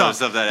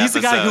pathos of that episode. He's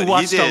the guy who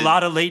watched a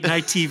lot of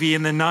late-night TV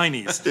in the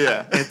 90s.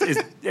 Yeah.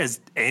 As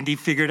Andy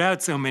figured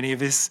out, so many of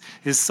his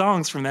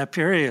songs from that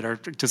period are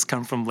just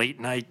come from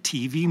late-night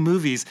TV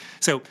movies.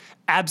 So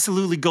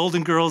absolutely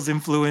Golden Girls'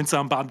 influence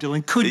on Bob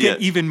Dylan could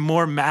get even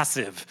more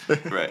massive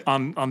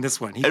on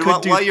this one.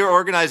 While you're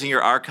organizing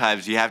your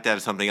archives, you have to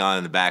have something on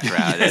in the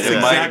background. Yes,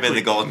 it might have been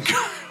the Golden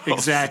Girls.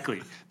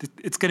 Exactly.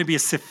 It's going to be a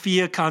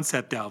Sophia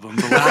concept album.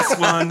 The last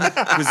one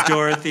was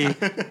Dorothy.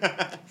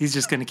 He's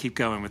just going to keep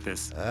going with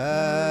this.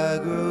 I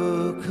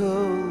grow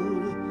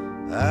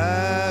cold,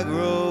 I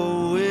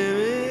grow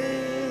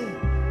weary,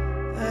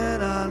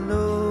 and I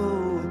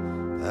know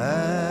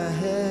I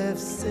have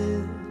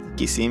sinned.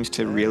 He seems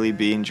to really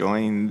be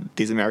enjoying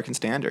these American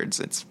standards.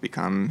 It's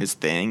become his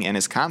thing, and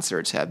his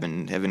concerts have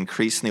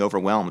increasingly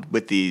overwhelmed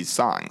with these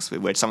songs,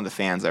 which some of the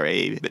fans are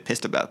a bit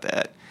pissed about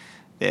that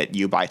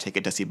you buy a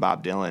ticket to see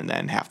Bob Dylan,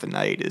 then half the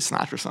night is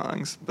Sinatra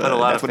songs. But a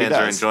lot of fans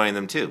are enjoying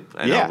them, too.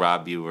 I know,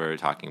 Rob, you were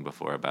talking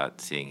before about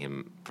seeing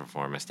him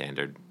perform a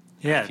standard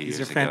Yeah, these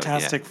are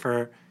fantastic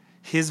for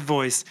his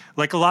voice.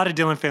 Like a lot of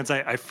Dylan fans,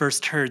 I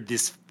first heard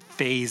this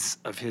phase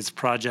of his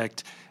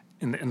project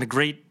in the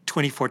great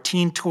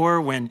 2014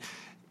 tour when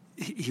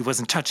he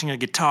wasn't touching a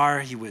guitar.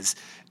 He was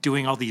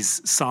doing all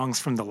these songs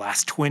from the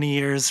last 20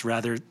 years.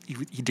 Rather,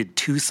 he did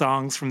 2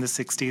 songs from the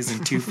 60s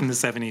and 2 from the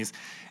 70s.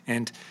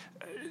 And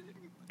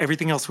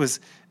everything else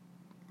was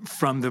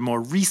from the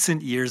more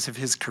recent years of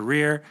his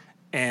career.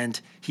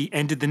 And he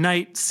ended the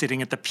night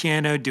sitting at the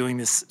piano doing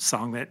this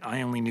song that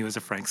I only knew as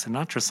a Frank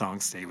Sinatra song,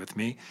 Stay With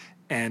Me.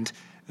 And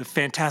a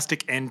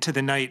fantastic end to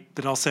the night,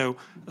 but also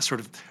a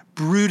sort of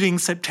brooding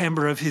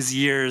September of his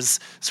years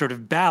sort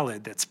of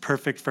ballad that's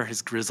perfect for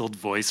his grizzled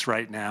voice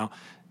right now.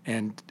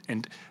 And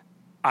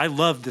I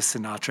love the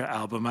Sinatra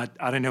album.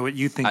 I don't know what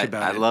you think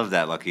about it. I love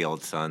that Lucky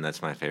Old Son.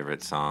 That's my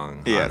favorite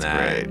song. Yeah, it's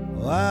great.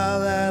 While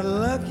that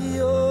lucky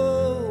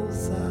old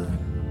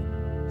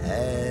son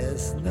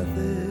has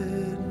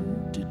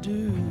nothing to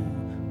do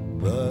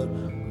but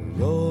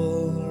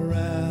roll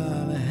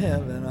around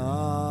heaven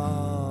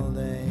all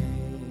day.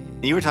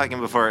 You were talking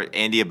before,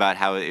 Andy, about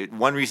how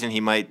one reason he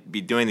might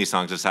be doing these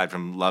songs, aside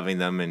from loving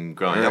them and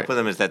growing up with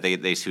them, is that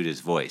they suit his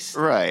voice.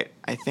 Right.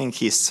 I think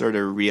he's sort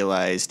of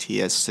realized he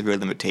has severe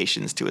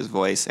limitations to his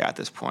voice at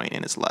this point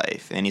in his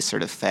life. Any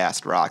sort of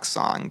fast rock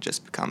song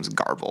just becomes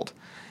garbled.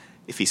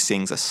 If he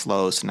sings a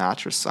slow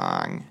Sinatra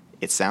song,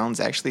 it sounds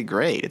actually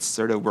great. It's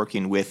sort of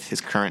working with his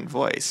current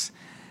voice.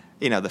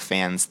 the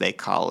fans, they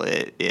call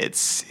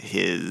it's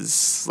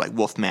his like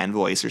Wolfman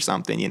voice or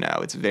something,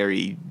 it's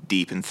very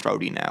deep and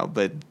throaty now,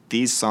 but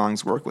these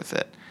songs work with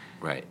it.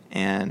 Right.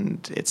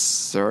 And it's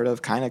sort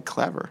of kind of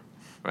clever.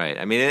 Right.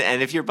 I mean,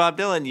 and if you're Bob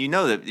Dylan, you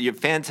know that your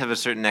fans have a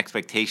certain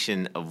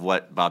expectation of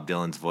what Bob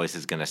Dylan's voice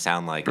is going to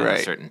sound like on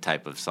a certain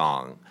type of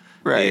song.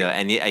 Right.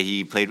 And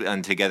he played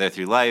on Together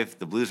Through Life,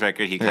 the blues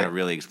record. He kind of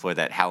really explored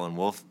that Howlin'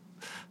 Wolf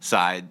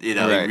side. He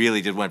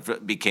really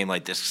just became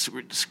like this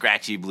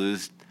scratchy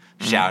blues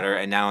shouter.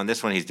 And now on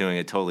this one, he's doing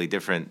a totally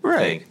different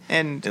thing.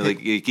 And like,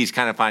 he's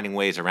kind of finding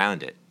ways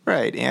around it.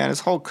 Right, and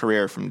his whole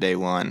career from day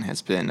one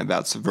has been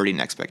about subverting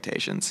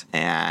expectations.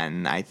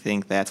 And I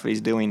think that's what he's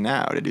doing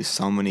now, to do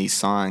so many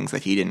songs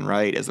that he didn't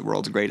write as the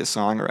world's greatest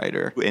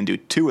songwriter, and do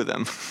 2 of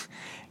them,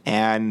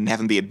 and have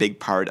them be a big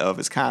part of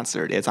his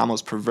concert. It's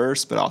almost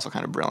perverse, but also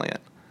kind of brilliant.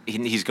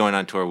 He's going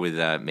on tour with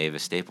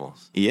Mavis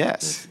Staples.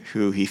 Yes,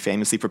 who he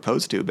famously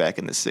proposed to back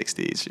in the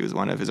 60s. She was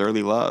one of his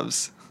early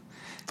loves.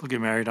 They'll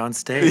get married on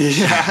stage.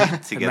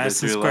 Together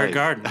Madison Through Square Life.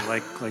 Garden,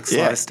 like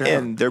Sly Stone.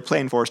 And they're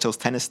playing Forest Hills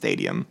Tennis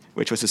Stadium,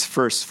 which was his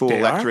first full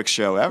electric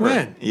show ever.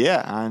 When?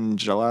 Yeah, on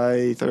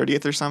July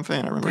 30th or something.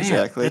 I don't remember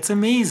exactly. That's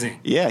amazing.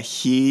 Yeah,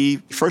 he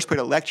first played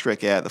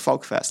electric at the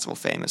Folk Festival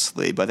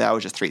famously, but that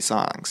was just 3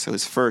 songs. So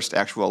his first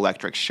actual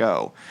electric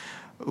show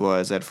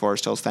was at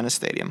Forest Hills Tennis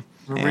Stadium.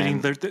 We're reading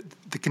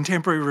the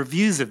contemporary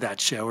reviews of that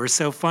show are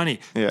so funny.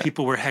 Yeah.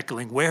 People were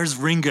heckling, "Where's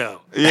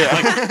Ringo?" Yeah.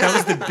 Like, that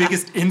was the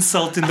biggest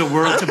insult in the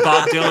world to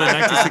Bob Dylan in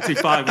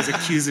 1965, was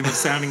accuse him of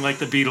sounding like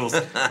the Beatles.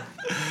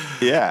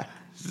 Yeah.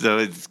 So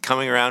it's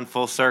coming around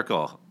full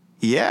circle.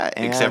 Yeah.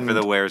 Except for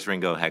the Where's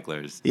Ringo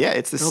hecklers. Yeah,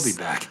 They'll be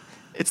back.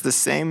 It's the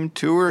same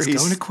tour. He's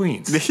going to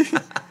Queens.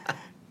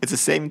 It's the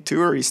same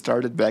tour he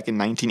started back in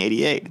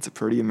 1988. It's a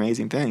pretty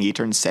amazing thing. He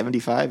turned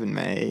 75 in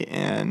May,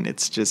 and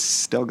it's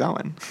just still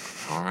going.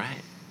 All right.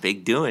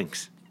 Big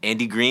doings.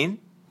 Andy Greene,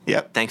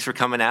 Yep. thanks for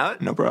coming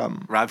out. No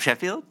problem. Rob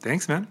Sheffield.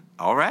 Thanks, man.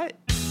 All right.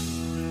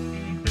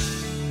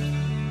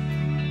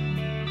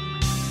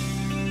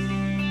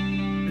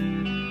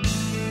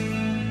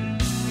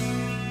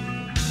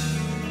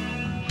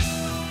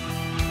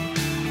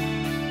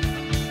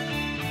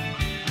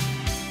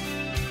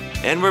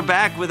 And we're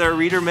back with our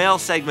reader mail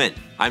segment.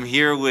 I'm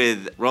here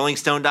with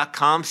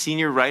RollingStone.com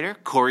senior writer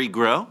Corey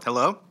Groh.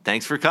 Hello.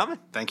 Thanks for coming.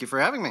 Thank you for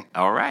having me.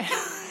 All right.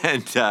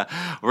 And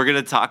we're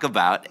going to talk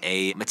about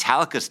a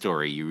Metallica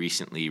story you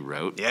recently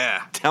wrote.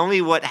 Yeah. Tell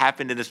me what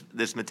happened in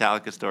this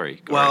Metallica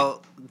story, Corey.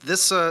 Well,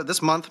 this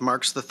month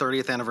marks the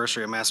 30th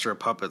anniversary of Master of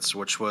Puppets,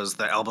 which was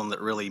the album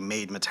that really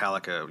made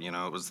Metallica.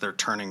 It was their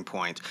turning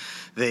point.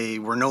 They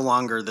were no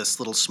longer this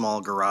little small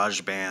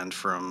garage band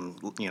from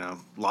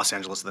Los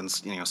Angeles, then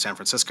San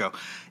Francisco,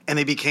 and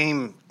they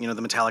became the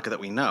Metallica that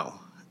we know.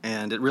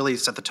 And it really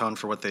set the tone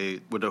for what they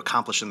would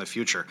accomplish in the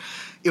future.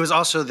 It was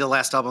also the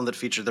last album that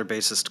featured their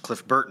bassist,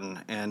 Cliff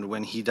Burton, and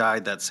when he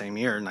died that same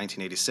year,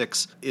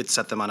 1986, it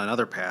set them on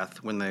another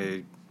path when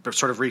they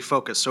sort of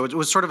refocused. So it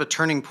was sort of a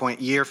turning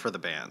point year for the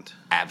band.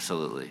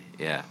 Absolutely,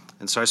 yeah.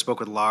 And so I spoke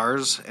with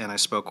Lars, and I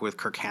spoke with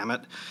Kirk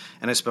Hammett,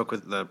 and I spoke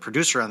with the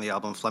producer on the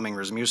album, Flemming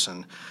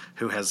Rasmussen,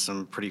 who has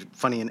some pretty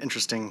funny and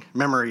interesting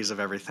memories of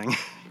everything.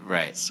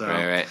 Right, So,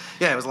 right.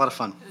 Yeah, it was a lot of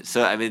fun.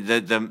 So, I mean,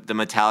 the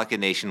Metallica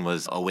Nation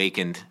was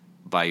awakened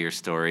by your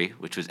story,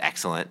 which was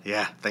excellent.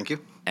 Yeah, thank you.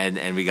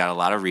 And we got a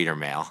lot of reader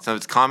mail. Some of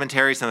it's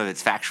commentary, some of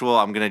it's factual.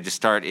 I'm going to just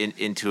start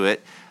into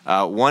it.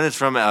 One is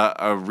from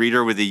a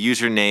reader with the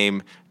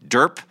username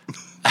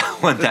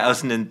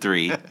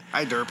Derp1003.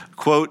 Hi, Derp.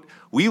 Quote,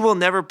 "We will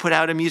never put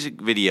out a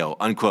music video,"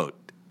 unquote,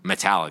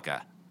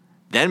 Metallica.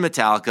 Then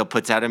Metallica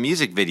puts out a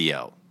music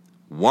video.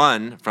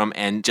 One from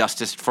And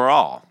Justice for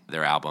All,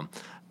 their album.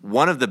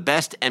 One of the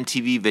best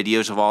MTV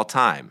videos of all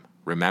time.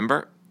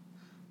 Remember?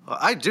 Well,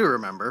 I do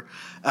remember.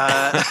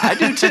 I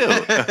do too.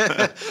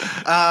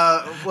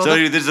 Well,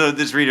 So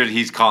this reader,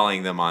 he's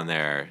calling them on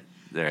their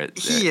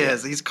he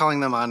is. He's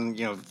calling them on,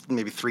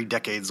 maybe 3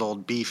 decades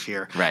old beef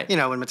here. Right.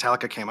 When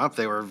Metallica came up,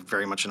 they were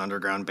very much an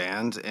underground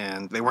band,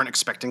 and they weren't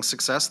expecting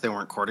success. They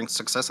weren't courting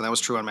success, and that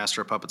was true on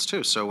Master of Puppets,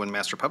 too. So when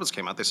Master of Puppets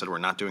came out, they said, we're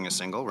not doing a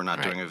single, we're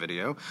not doing a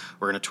video,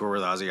 we're going to tour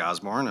with Ozzy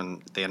Osbourne,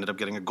 and they ended up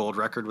getting a gold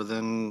record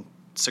within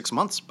 6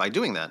 months by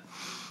doing that.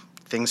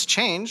 Things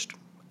changed,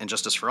 and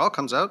Justice for All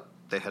comes out.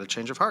 They had a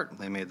change of heart.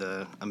 They made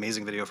the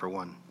amazing video for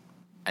One.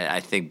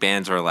 I think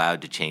bands are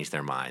allowed to change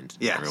their minds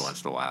Yes. every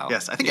once in a while.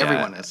 Yes, I think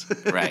everyone is.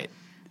 Right.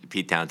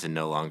 Pete Townsend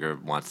no longer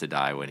wants to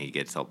die before he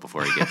gets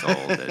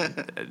old.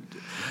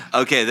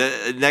 Okay,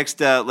 the next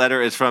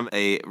letter is from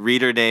a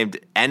reader named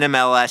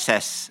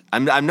NMLSS.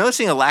 I'm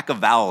noticing a lack of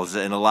vowels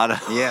in a lot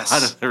of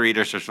the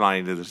readers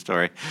responding to the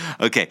story.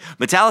 Okay,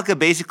 Metallica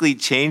basically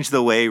changed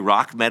the way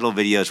rock metal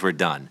videos were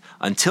done.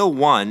 Until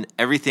One,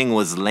 everything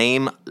was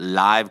lame,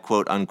 live,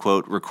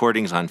 quote-unquote,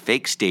 recordings on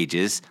fake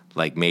stages,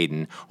 like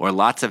Maiden, or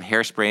lots of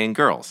hairspray and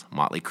girls,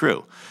 Motley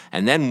Crue.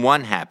 And then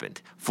One happened.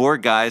 4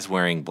 guys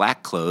wearing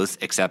black clothes,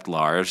 except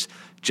Lars,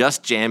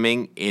 just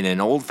jamming in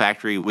an old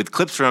factory with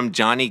clips from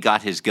Johnny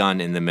Got His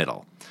Gun in the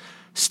middle.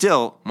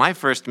 Still, my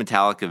first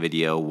Metallica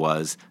video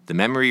was The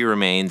Memory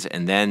Remains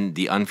and then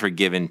The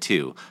Unforgiven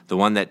 2, the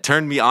one that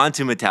turned me on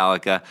to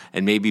Metallica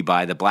and made me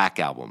buy the Black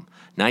Album.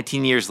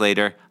 19 years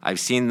later, I've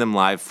seen them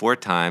live 4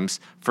 times.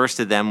 First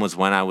of them was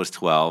when I was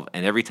 12,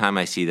 and every time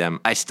I see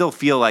them, I still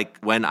feel like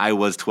when I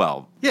was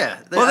 12. Yeah.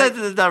 Well,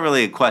 that's not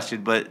really a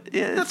question, but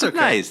yeah, That's it's okay.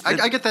 nice.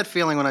 I get that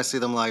feeling when I see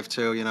them live,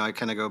 too. You know, I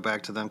kind of go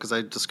back to them because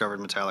I discovered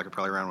Metallica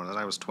probably around when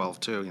I was 12,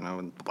 too, you know,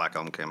 when the Black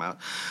Album came out.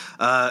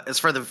 As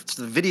far as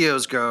the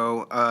videos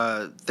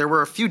go, there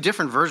were a few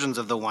different versions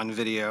of the one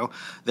video.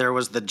 There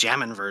was the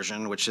Jammin'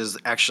 version, which is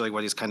actually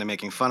what he's kind of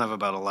making fun of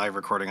about a live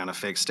recording on a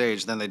fake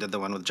stage. Then they did the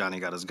one with Johnny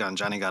Got His Gun.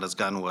 Johnny Got His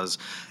Gun was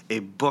a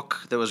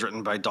book that was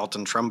written by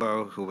Dalton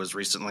Trumbo, who was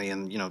recently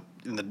in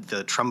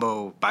the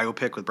Trumbo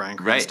biopic with Bryan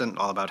Cranston,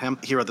 all about him.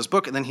 He wrote this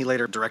book, and then he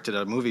later directed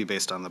a movie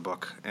based on the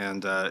book.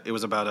 And it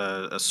was about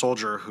a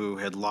soldier who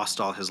had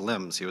lost all his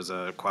limbs. He was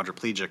a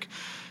quadriplegic.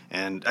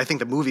 And I think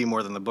the movie,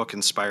 more than the book,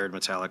 inspired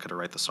Metallica to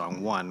write the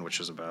song One, which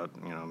is about,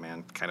 a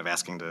man kind of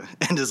asking to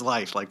end his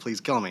life, like, please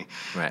kill me.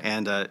 Right.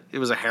 And it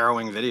was a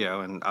harrowing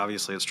video, and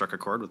obviously it struck a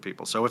chord with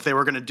people. So if they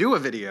were going to do a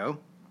video,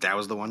 that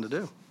was the one to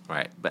do.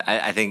 Right. But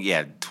I think,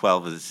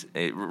 12 is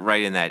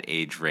right in that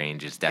age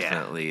range. Is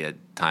definitely a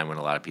time when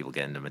a lot of people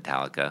get into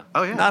Metallica.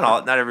 Oh, yeah.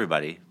 Not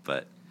everybody,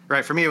 but...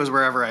 Right. For me, it was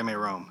Wherever I May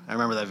Roam. I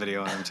remember that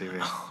video on MTV.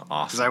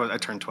 Awesome. Because I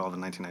turned 12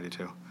 in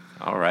 1992.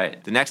 All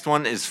right. The next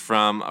one is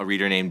from a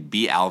reader named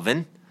B.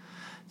 Alvin.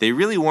 They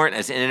really weren't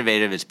as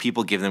innovative as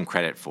people give them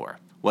credit for.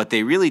 What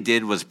they really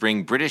did was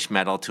bring British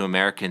metal to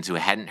Americans who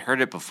hadn't heard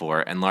it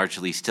before and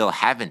largely still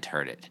haven't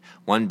heard it.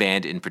 One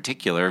band in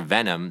particular,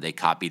 Venom, they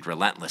copied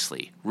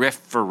relentlessly, riff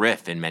for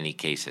riff in many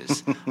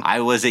cases. I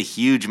was a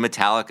huge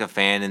Metallica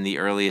fan in the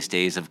earliest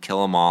days of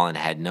Kill 'Em All and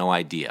had no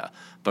idea.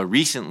 But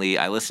recently,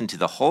 I listened to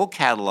the whole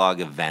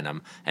catalog of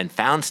Venom and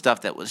found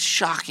stuff that was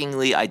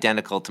shockingly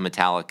identical to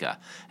Metallica,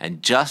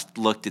 and just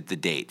looked at the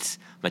dates.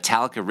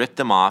 Metallica ripped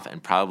them off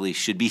and probably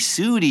should be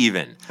sued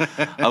even.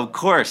 Of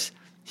course,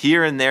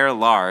 here and there,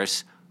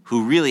 Lars,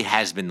 who really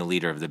has been the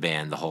leader of the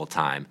band the whole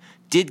time,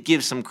 did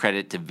give some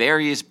credit to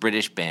various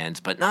British bands,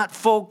 but not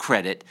full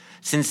credit,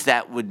 since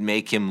that would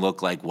make him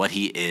look like what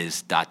he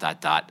is, ...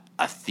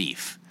 a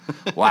thief.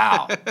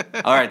 Wow.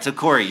 All right, so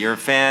Corey, you're a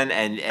fan,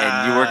 and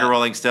you work at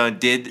Rolling Stone.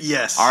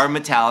 Yes. Are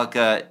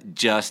Metallica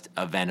just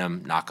a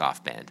Venom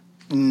knockoff band?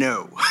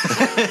 No,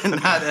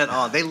 not at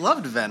all. They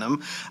loved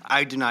Venom.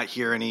 I do not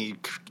hear any,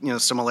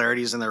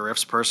 similarities in their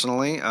riffs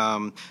personally.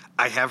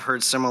 I have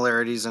heard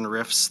similarities in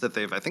riffs that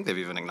I think they've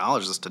even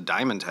acknowledged this to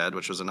Diamond Head,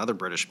 which was another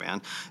British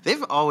band.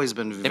 They've always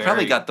been very... They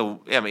probably got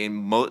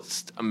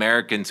most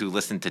Americans who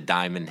listen to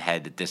Diamond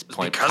Head at this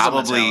point because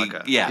probably... of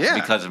Metallica.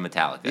 Because of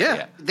Metallica.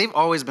 Yeah. They've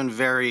always been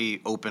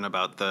very open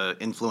about the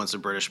influence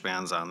of British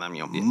bands on them.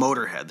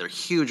 Motorhead, they're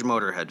huge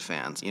Motorhead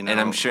fans. And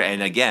I'm sure,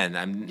 and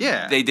again,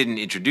 they didn't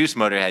introduce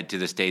Motorhead to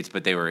the States,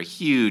 but they were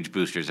huge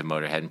boosters of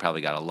Motorhead and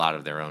probably got a lot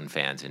of their own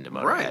fans into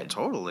Motorhead. Right,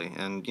 totally.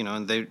 And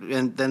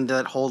and then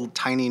that whole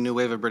tiny new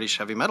wave of British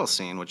heavy metal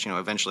scene, which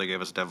eventually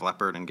gave us Def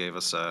Leppard and gave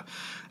us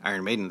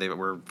Iron Maiden. They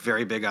were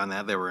very big on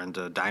that. They were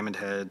into Diamond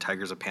Head,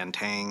 Tigers of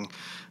Pantang,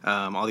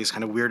 all these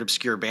kind of weird,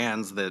 obscure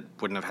bands that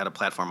wouldn't have had a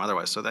platform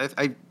otherwise. So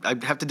I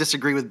have to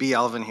disagree with B.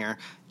 Alvin here.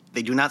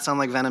 They do not sound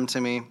like Venom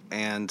to me,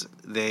 and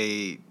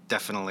they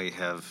definitely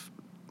have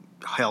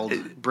held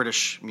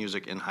British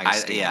music in high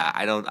esteem.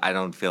 I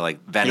don't feel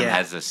like Venom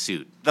has a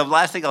suit. The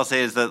last thing I'll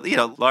say is that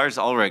Lars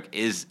Ulrich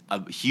is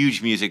a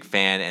huge music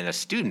fan and a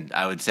student,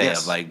 I would say,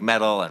 of like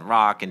metal and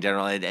rock in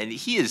general, and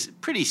he is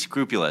pretty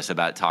scrupulous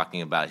about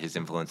talking about his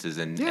influences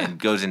and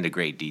goes into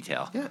great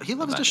detail. Yeah, he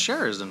loves to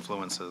share his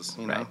influences.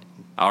 Right.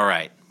 All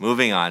right,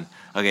 moving on.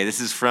 Okay, this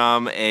is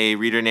from a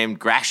reader named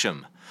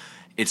Grasham.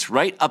 It's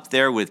right up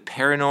there with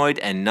Paranoid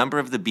and Number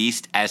of the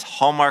Beast as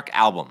Hallmark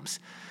albums.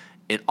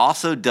 It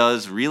also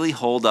does really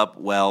hold up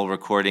well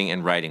recording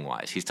and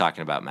writing-wise. He's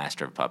talking about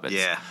Master of Puppets.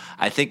 Yeah.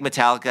 I think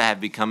Metallica have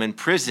become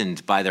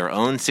imprisoned by their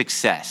own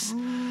success.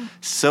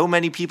 So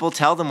many people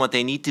tell them what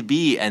they need to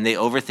be, and they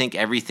overthink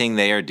everything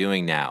they are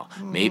doing now.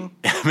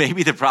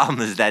 Maybe the problem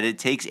is that it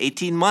takes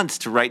 18 months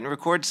to write and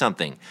record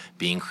something.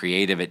 Being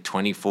creative at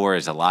 24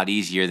 is a lot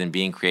easier than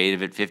being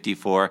creative at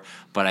 54,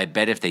 but I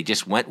bet if they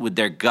just went with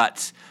their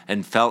guts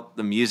and felt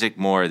the music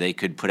more, they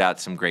could put out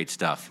some great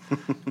stuff.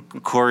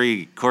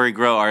 Corey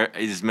Grow,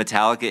 is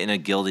Metallica in a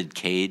gilded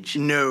cage?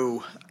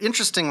 No.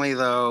 Interestingly,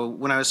 though,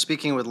 when I was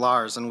speaking with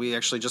Lars, and we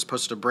actually just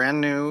posted a brand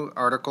new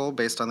article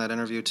based on that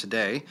interview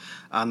today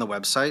on the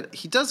website,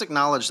 he does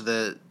acknowledge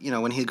that,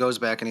 when he goes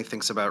back and he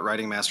thinks about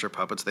writing Master of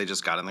Puppets, they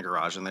just got in the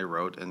garage and they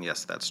wrote, and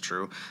yes, that's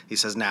true. He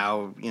says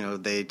now,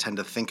 they tend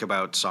to think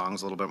about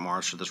songs a little bit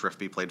more. Should this riff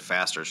be played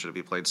faster? Should it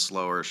be played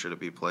slower? Should it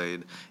be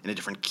played in a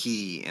different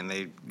key? And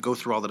they go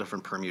through all the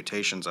different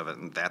permutations of it,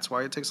 and that's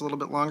why it takes a little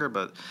bit longer,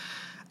 but...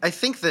 I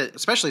think that,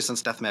 especially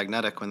since Death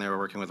Magnetic, when they were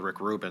working with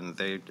Rick Rubin,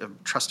 they are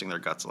trusting their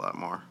guts a lot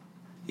more.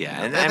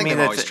 Yeah, and I think they've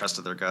always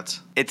trusted their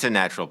guts. It's a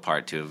natural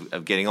part too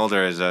of getting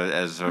older as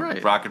a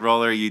Right. rock and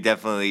roller. You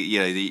definitely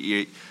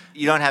you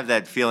don't have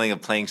that feeling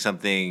of playing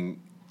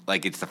something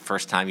like it's the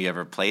first time you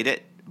ever played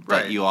it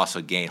But Right. you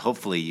also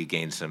hopefully you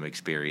gained some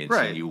experience.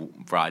 Right. And you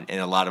brought, and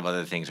a lot of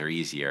other things are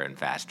easier and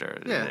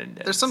faster. Yeah, And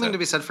there's something so- to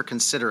be said for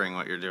considering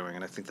what you're doing,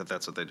 and I think that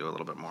that's what they do a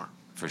little bit more.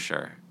 For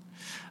sure.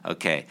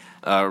 Okay.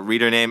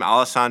 Reader named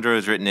Alessandro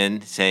has written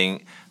in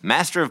saying,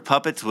 Master of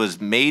Puppets was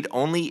made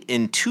only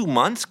in 2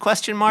 months, ?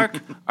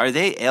 Are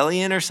they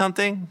alien or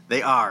something?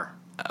 They are.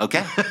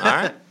 Okay. All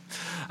right.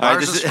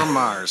 Mars is from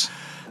Mars.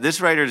 This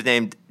writer is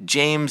named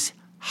James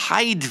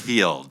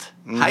Heidfeld.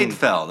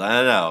 Heidfeld, I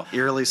don't know.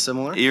 Eerily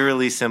similar.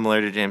 Eerily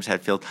similar to James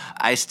Hetfield.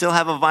 I still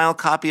have a vinyl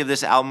copy of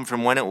this album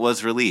from when it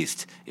was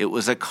released. It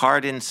was a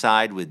card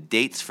inside with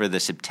dates for the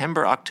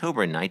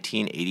September-October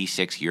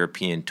 1986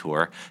 European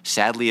tour.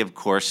 Sadly, of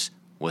course,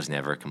 was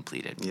never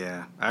completed.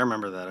 Yeah, I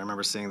remember that. I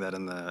remember seeing that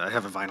I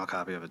have a vinyl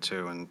copy of it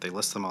too, and they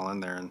list them all in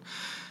there. And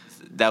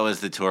That was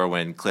the tour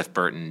when Cliff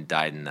Burton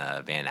died in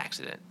the van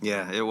accident.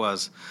 yeah, it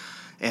was.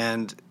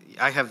 And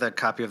I have that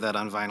copy of that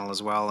on vinyl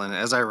as well. And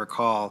as I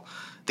recall,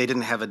 they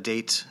didn't have a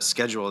date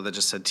schedule that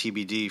just said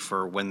TBD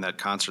for when that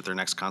concert, their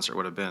next concert,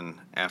 would have been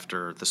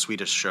after the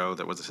Swedish show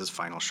that was his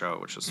final show,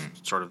 which is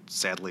sort of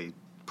sadly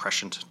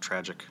prescient,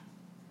 tragic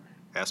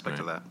aspect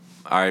of that.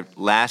 All right,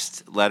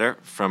 last letter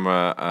from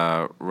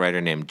a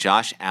writer named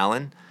Josh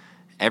Allen.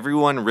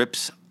 Everyone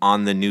rips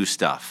on the new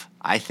stuff.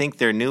 I think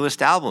their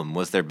newest album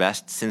was their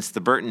best since the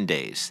Burton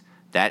days.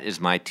 That is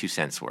my 2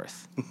 cents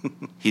worth.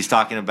 He's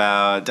talking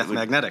about Death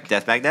Magnetic.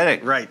 Death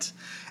Magnetic. Right.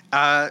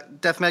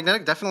 Death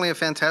Magnetic, definitely a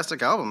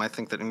fantastic album. I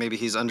think that maybe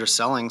he's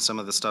underselling some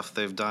of the stuff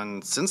they've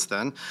done since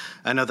then.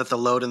 I know that the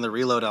Load and the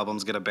Reload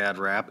albums get a bad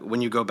rap.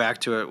 When you go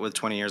back to it with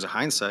 20 years of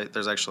hindsight,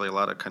 there's actually a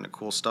lot of kind of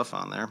cool stuff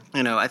on there.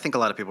 You know, I think a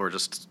lot of people were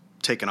just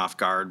taken off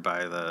guard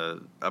by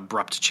the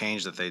abrupt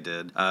change that they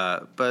did.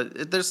 But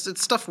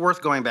it's stuff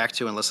worth going back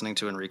to and listening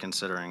to and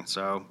reconsidering.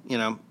 So, you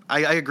know,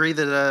 I agree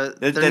that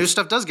their new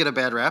stuff does get a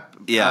bad rap.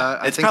 Yeah,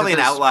 I it's think probably that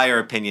an there's- outlier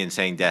opinion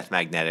saying Death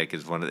Magnetic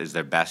is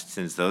their best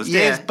since those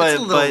Yeah, days. But it's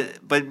a little-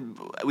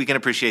 but we can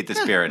appreciate the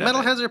spirit of it.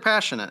 Metalheads are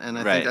passionate, and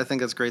Right. I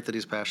think it's great that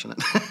he's passionate.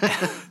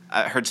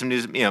 I heard some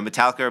news.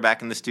 Metallica are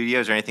back in the studio.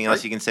 Is there anything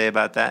else you can say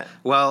about that?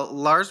 Well,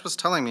 Lars was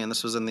telling me, and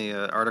this was in the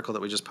article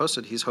that we just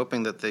posted, he's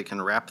hoping that they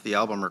can wrap the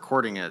album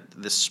recording it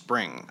this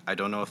spring. I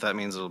don't know if that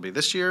means it'll be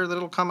this year that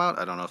it'll come out.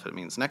 I don't know if it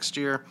means next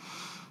year.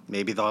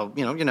 Maybe they'll,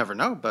 you never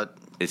know, but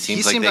It seems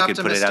he like seemed they could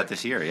put it out optimistic.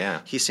 this year. Yeah.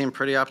 He seemed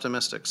pretty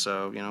optimistic,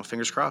 so,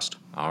 fingers crossed.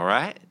 All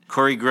right.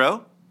 Corey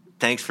Groh,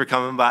 thanks for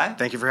coming by.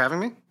 Thank you for having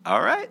me.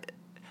 All right.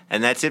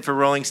 And that's it for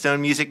Rolling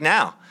Stone Music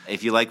Now.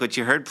 If you like what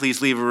you heard,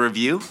 please leave a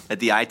review at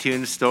the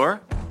iTunes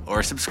store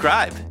or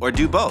subscribe or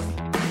do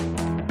both.